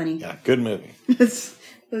really funny. Yeah, good movie. It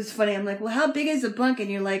was funny. I'm like, well, how big is the bunk? And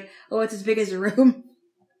you're like, oh, it's as big as a room.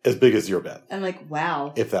 As big as your bed. I'm like,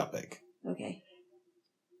 wow. If that big. Okay.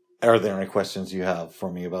 Are there any questions you have for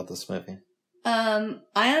me about this movie? I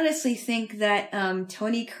honestly think that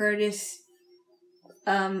Tony Curtis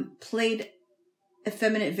played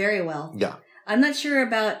effeminate very well. Yeah. I'm not sure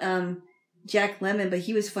about Jack Lemmon, but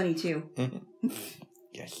he was funny too. Mm-hmm.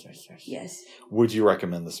 Yes. Would you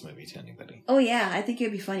recommend this movie to anybody? Oh yeah, I think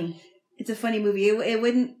it'd be funny. It's a funny movie. It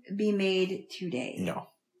wouldn't be made today. No.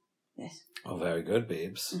 Yes. Oh, very good,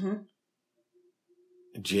 babes.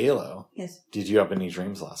 Mm-hmm. J-Lo. Yes. Did you have any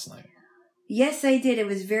dreams last night? Yes, I did. It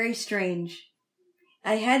was very strange.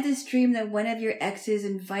 I had this dream that one of your exes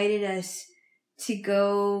invited us to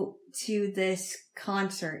go to this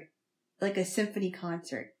concert, like a symphony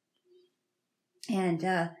concert.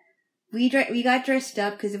 And we got dressed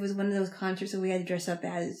up because it was one of those concerts that we had to dress up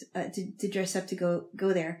as to dress up to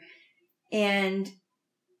go there. And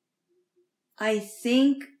I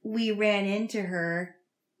think we ran into her,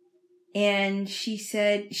 and she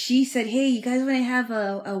said, "Hey, you guys want to have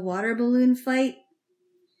a water balloon fight?"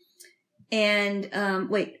 And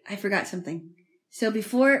wait, I forgot something. So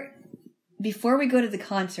before we go to the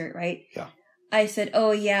concert, right? Yeah. I said,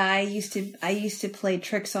 "Oh yeah, I used to play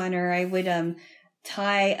tricks on her. I would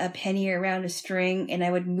tie a penny around a string and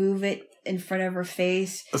I would move it in front of her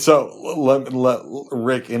face." So let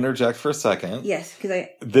Rick interject for a second. Yes, because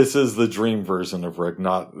this is the dream version of Rick.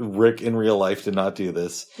 Not Rick in real life did not do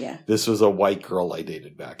this. Yeah. This was a white girl I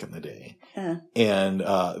dated back in the day, and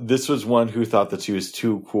this was one who thought that she was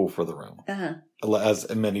too cool for the room,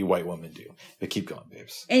 as many white women do. But keep going,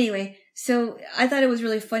 babes. Anyway, so I thought it was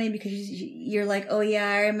really funny because you're like, "Oh yeah,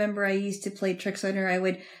 I remember I used to play tricks on her. I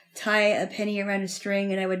would tie a penny around a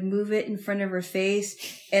string and I would move it in front of her face."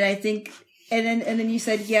 And I think, and then you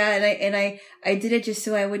said, "Yeah," and I did it just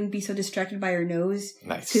so I wouldn't be so distracted by her nose.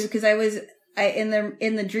 Nice. Because in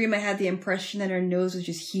the dream I had the impression that her nose was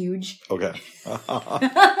just huge. Okay.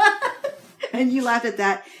 And you laughed at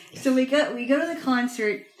that. So we go to the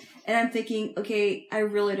concert, and I'm thinking, okay, I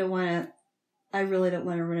really don't want to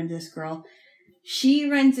run into this girl. She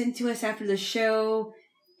runs into us after the show,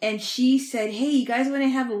 and she said, "Hey, you guys want to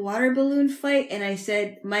have a water balloon fight?" And I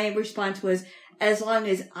said, my response was, "As long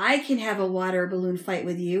as I can have a water balloon fight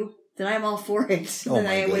with you, then I'm all for it." So then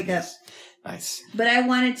I wake up. Nice. But I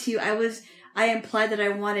implied that I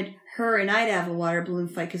wanted her and I to have a water balloon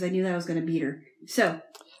fight because I knew that I was going to beat her. So.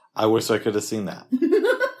 I wish I could have seen that.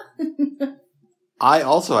 I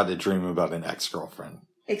also had a dream about an ex-girlfriend.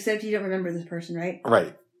 Except you don't remember this person, right?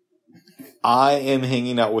 Right. I am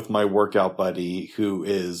hanging out with my workout buddy who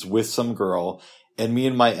is with some girl, and me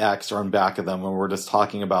and my ex are in back of them, and we're just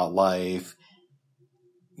talking about life.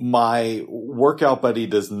 My workout buddy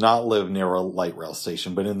does not live near a light rail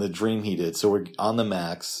station, but in the dream he did. So we're on the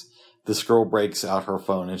Max. This girl breaks out her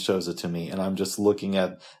phone and shows it to me, and I'm just looking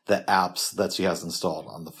at the apps that she has installed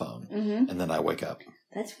on the phone. Mm-hmm. And then I wake up.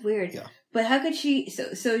 That's weird. Yeah. But how could she?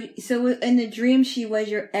 So in the dream, she was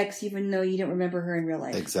your ex, even though you don't remember her in real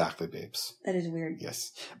life. Exactly, babes. That is weird.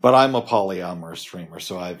 Yes, but I'm a polyamorous dreamer,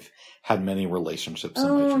 so I've had many relationships in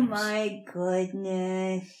my dreams. Oh my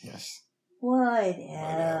goodness. Yes. What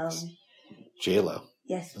else? J-Lo.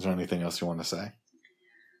 Yes. Is there anything else you want to say?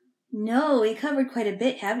 No, we covered quite a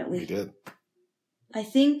bit, haven't we? We did. I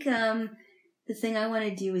think the thing I want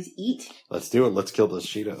to do is eat. Let's do it. Let's kill those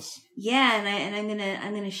Cheetos. Yeah, and I'm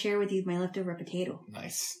gonna share with you my leftover potato.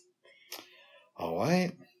 Nice. All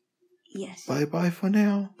right. Yes. Bye bye for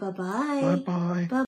now. Bye bye. Bye bye.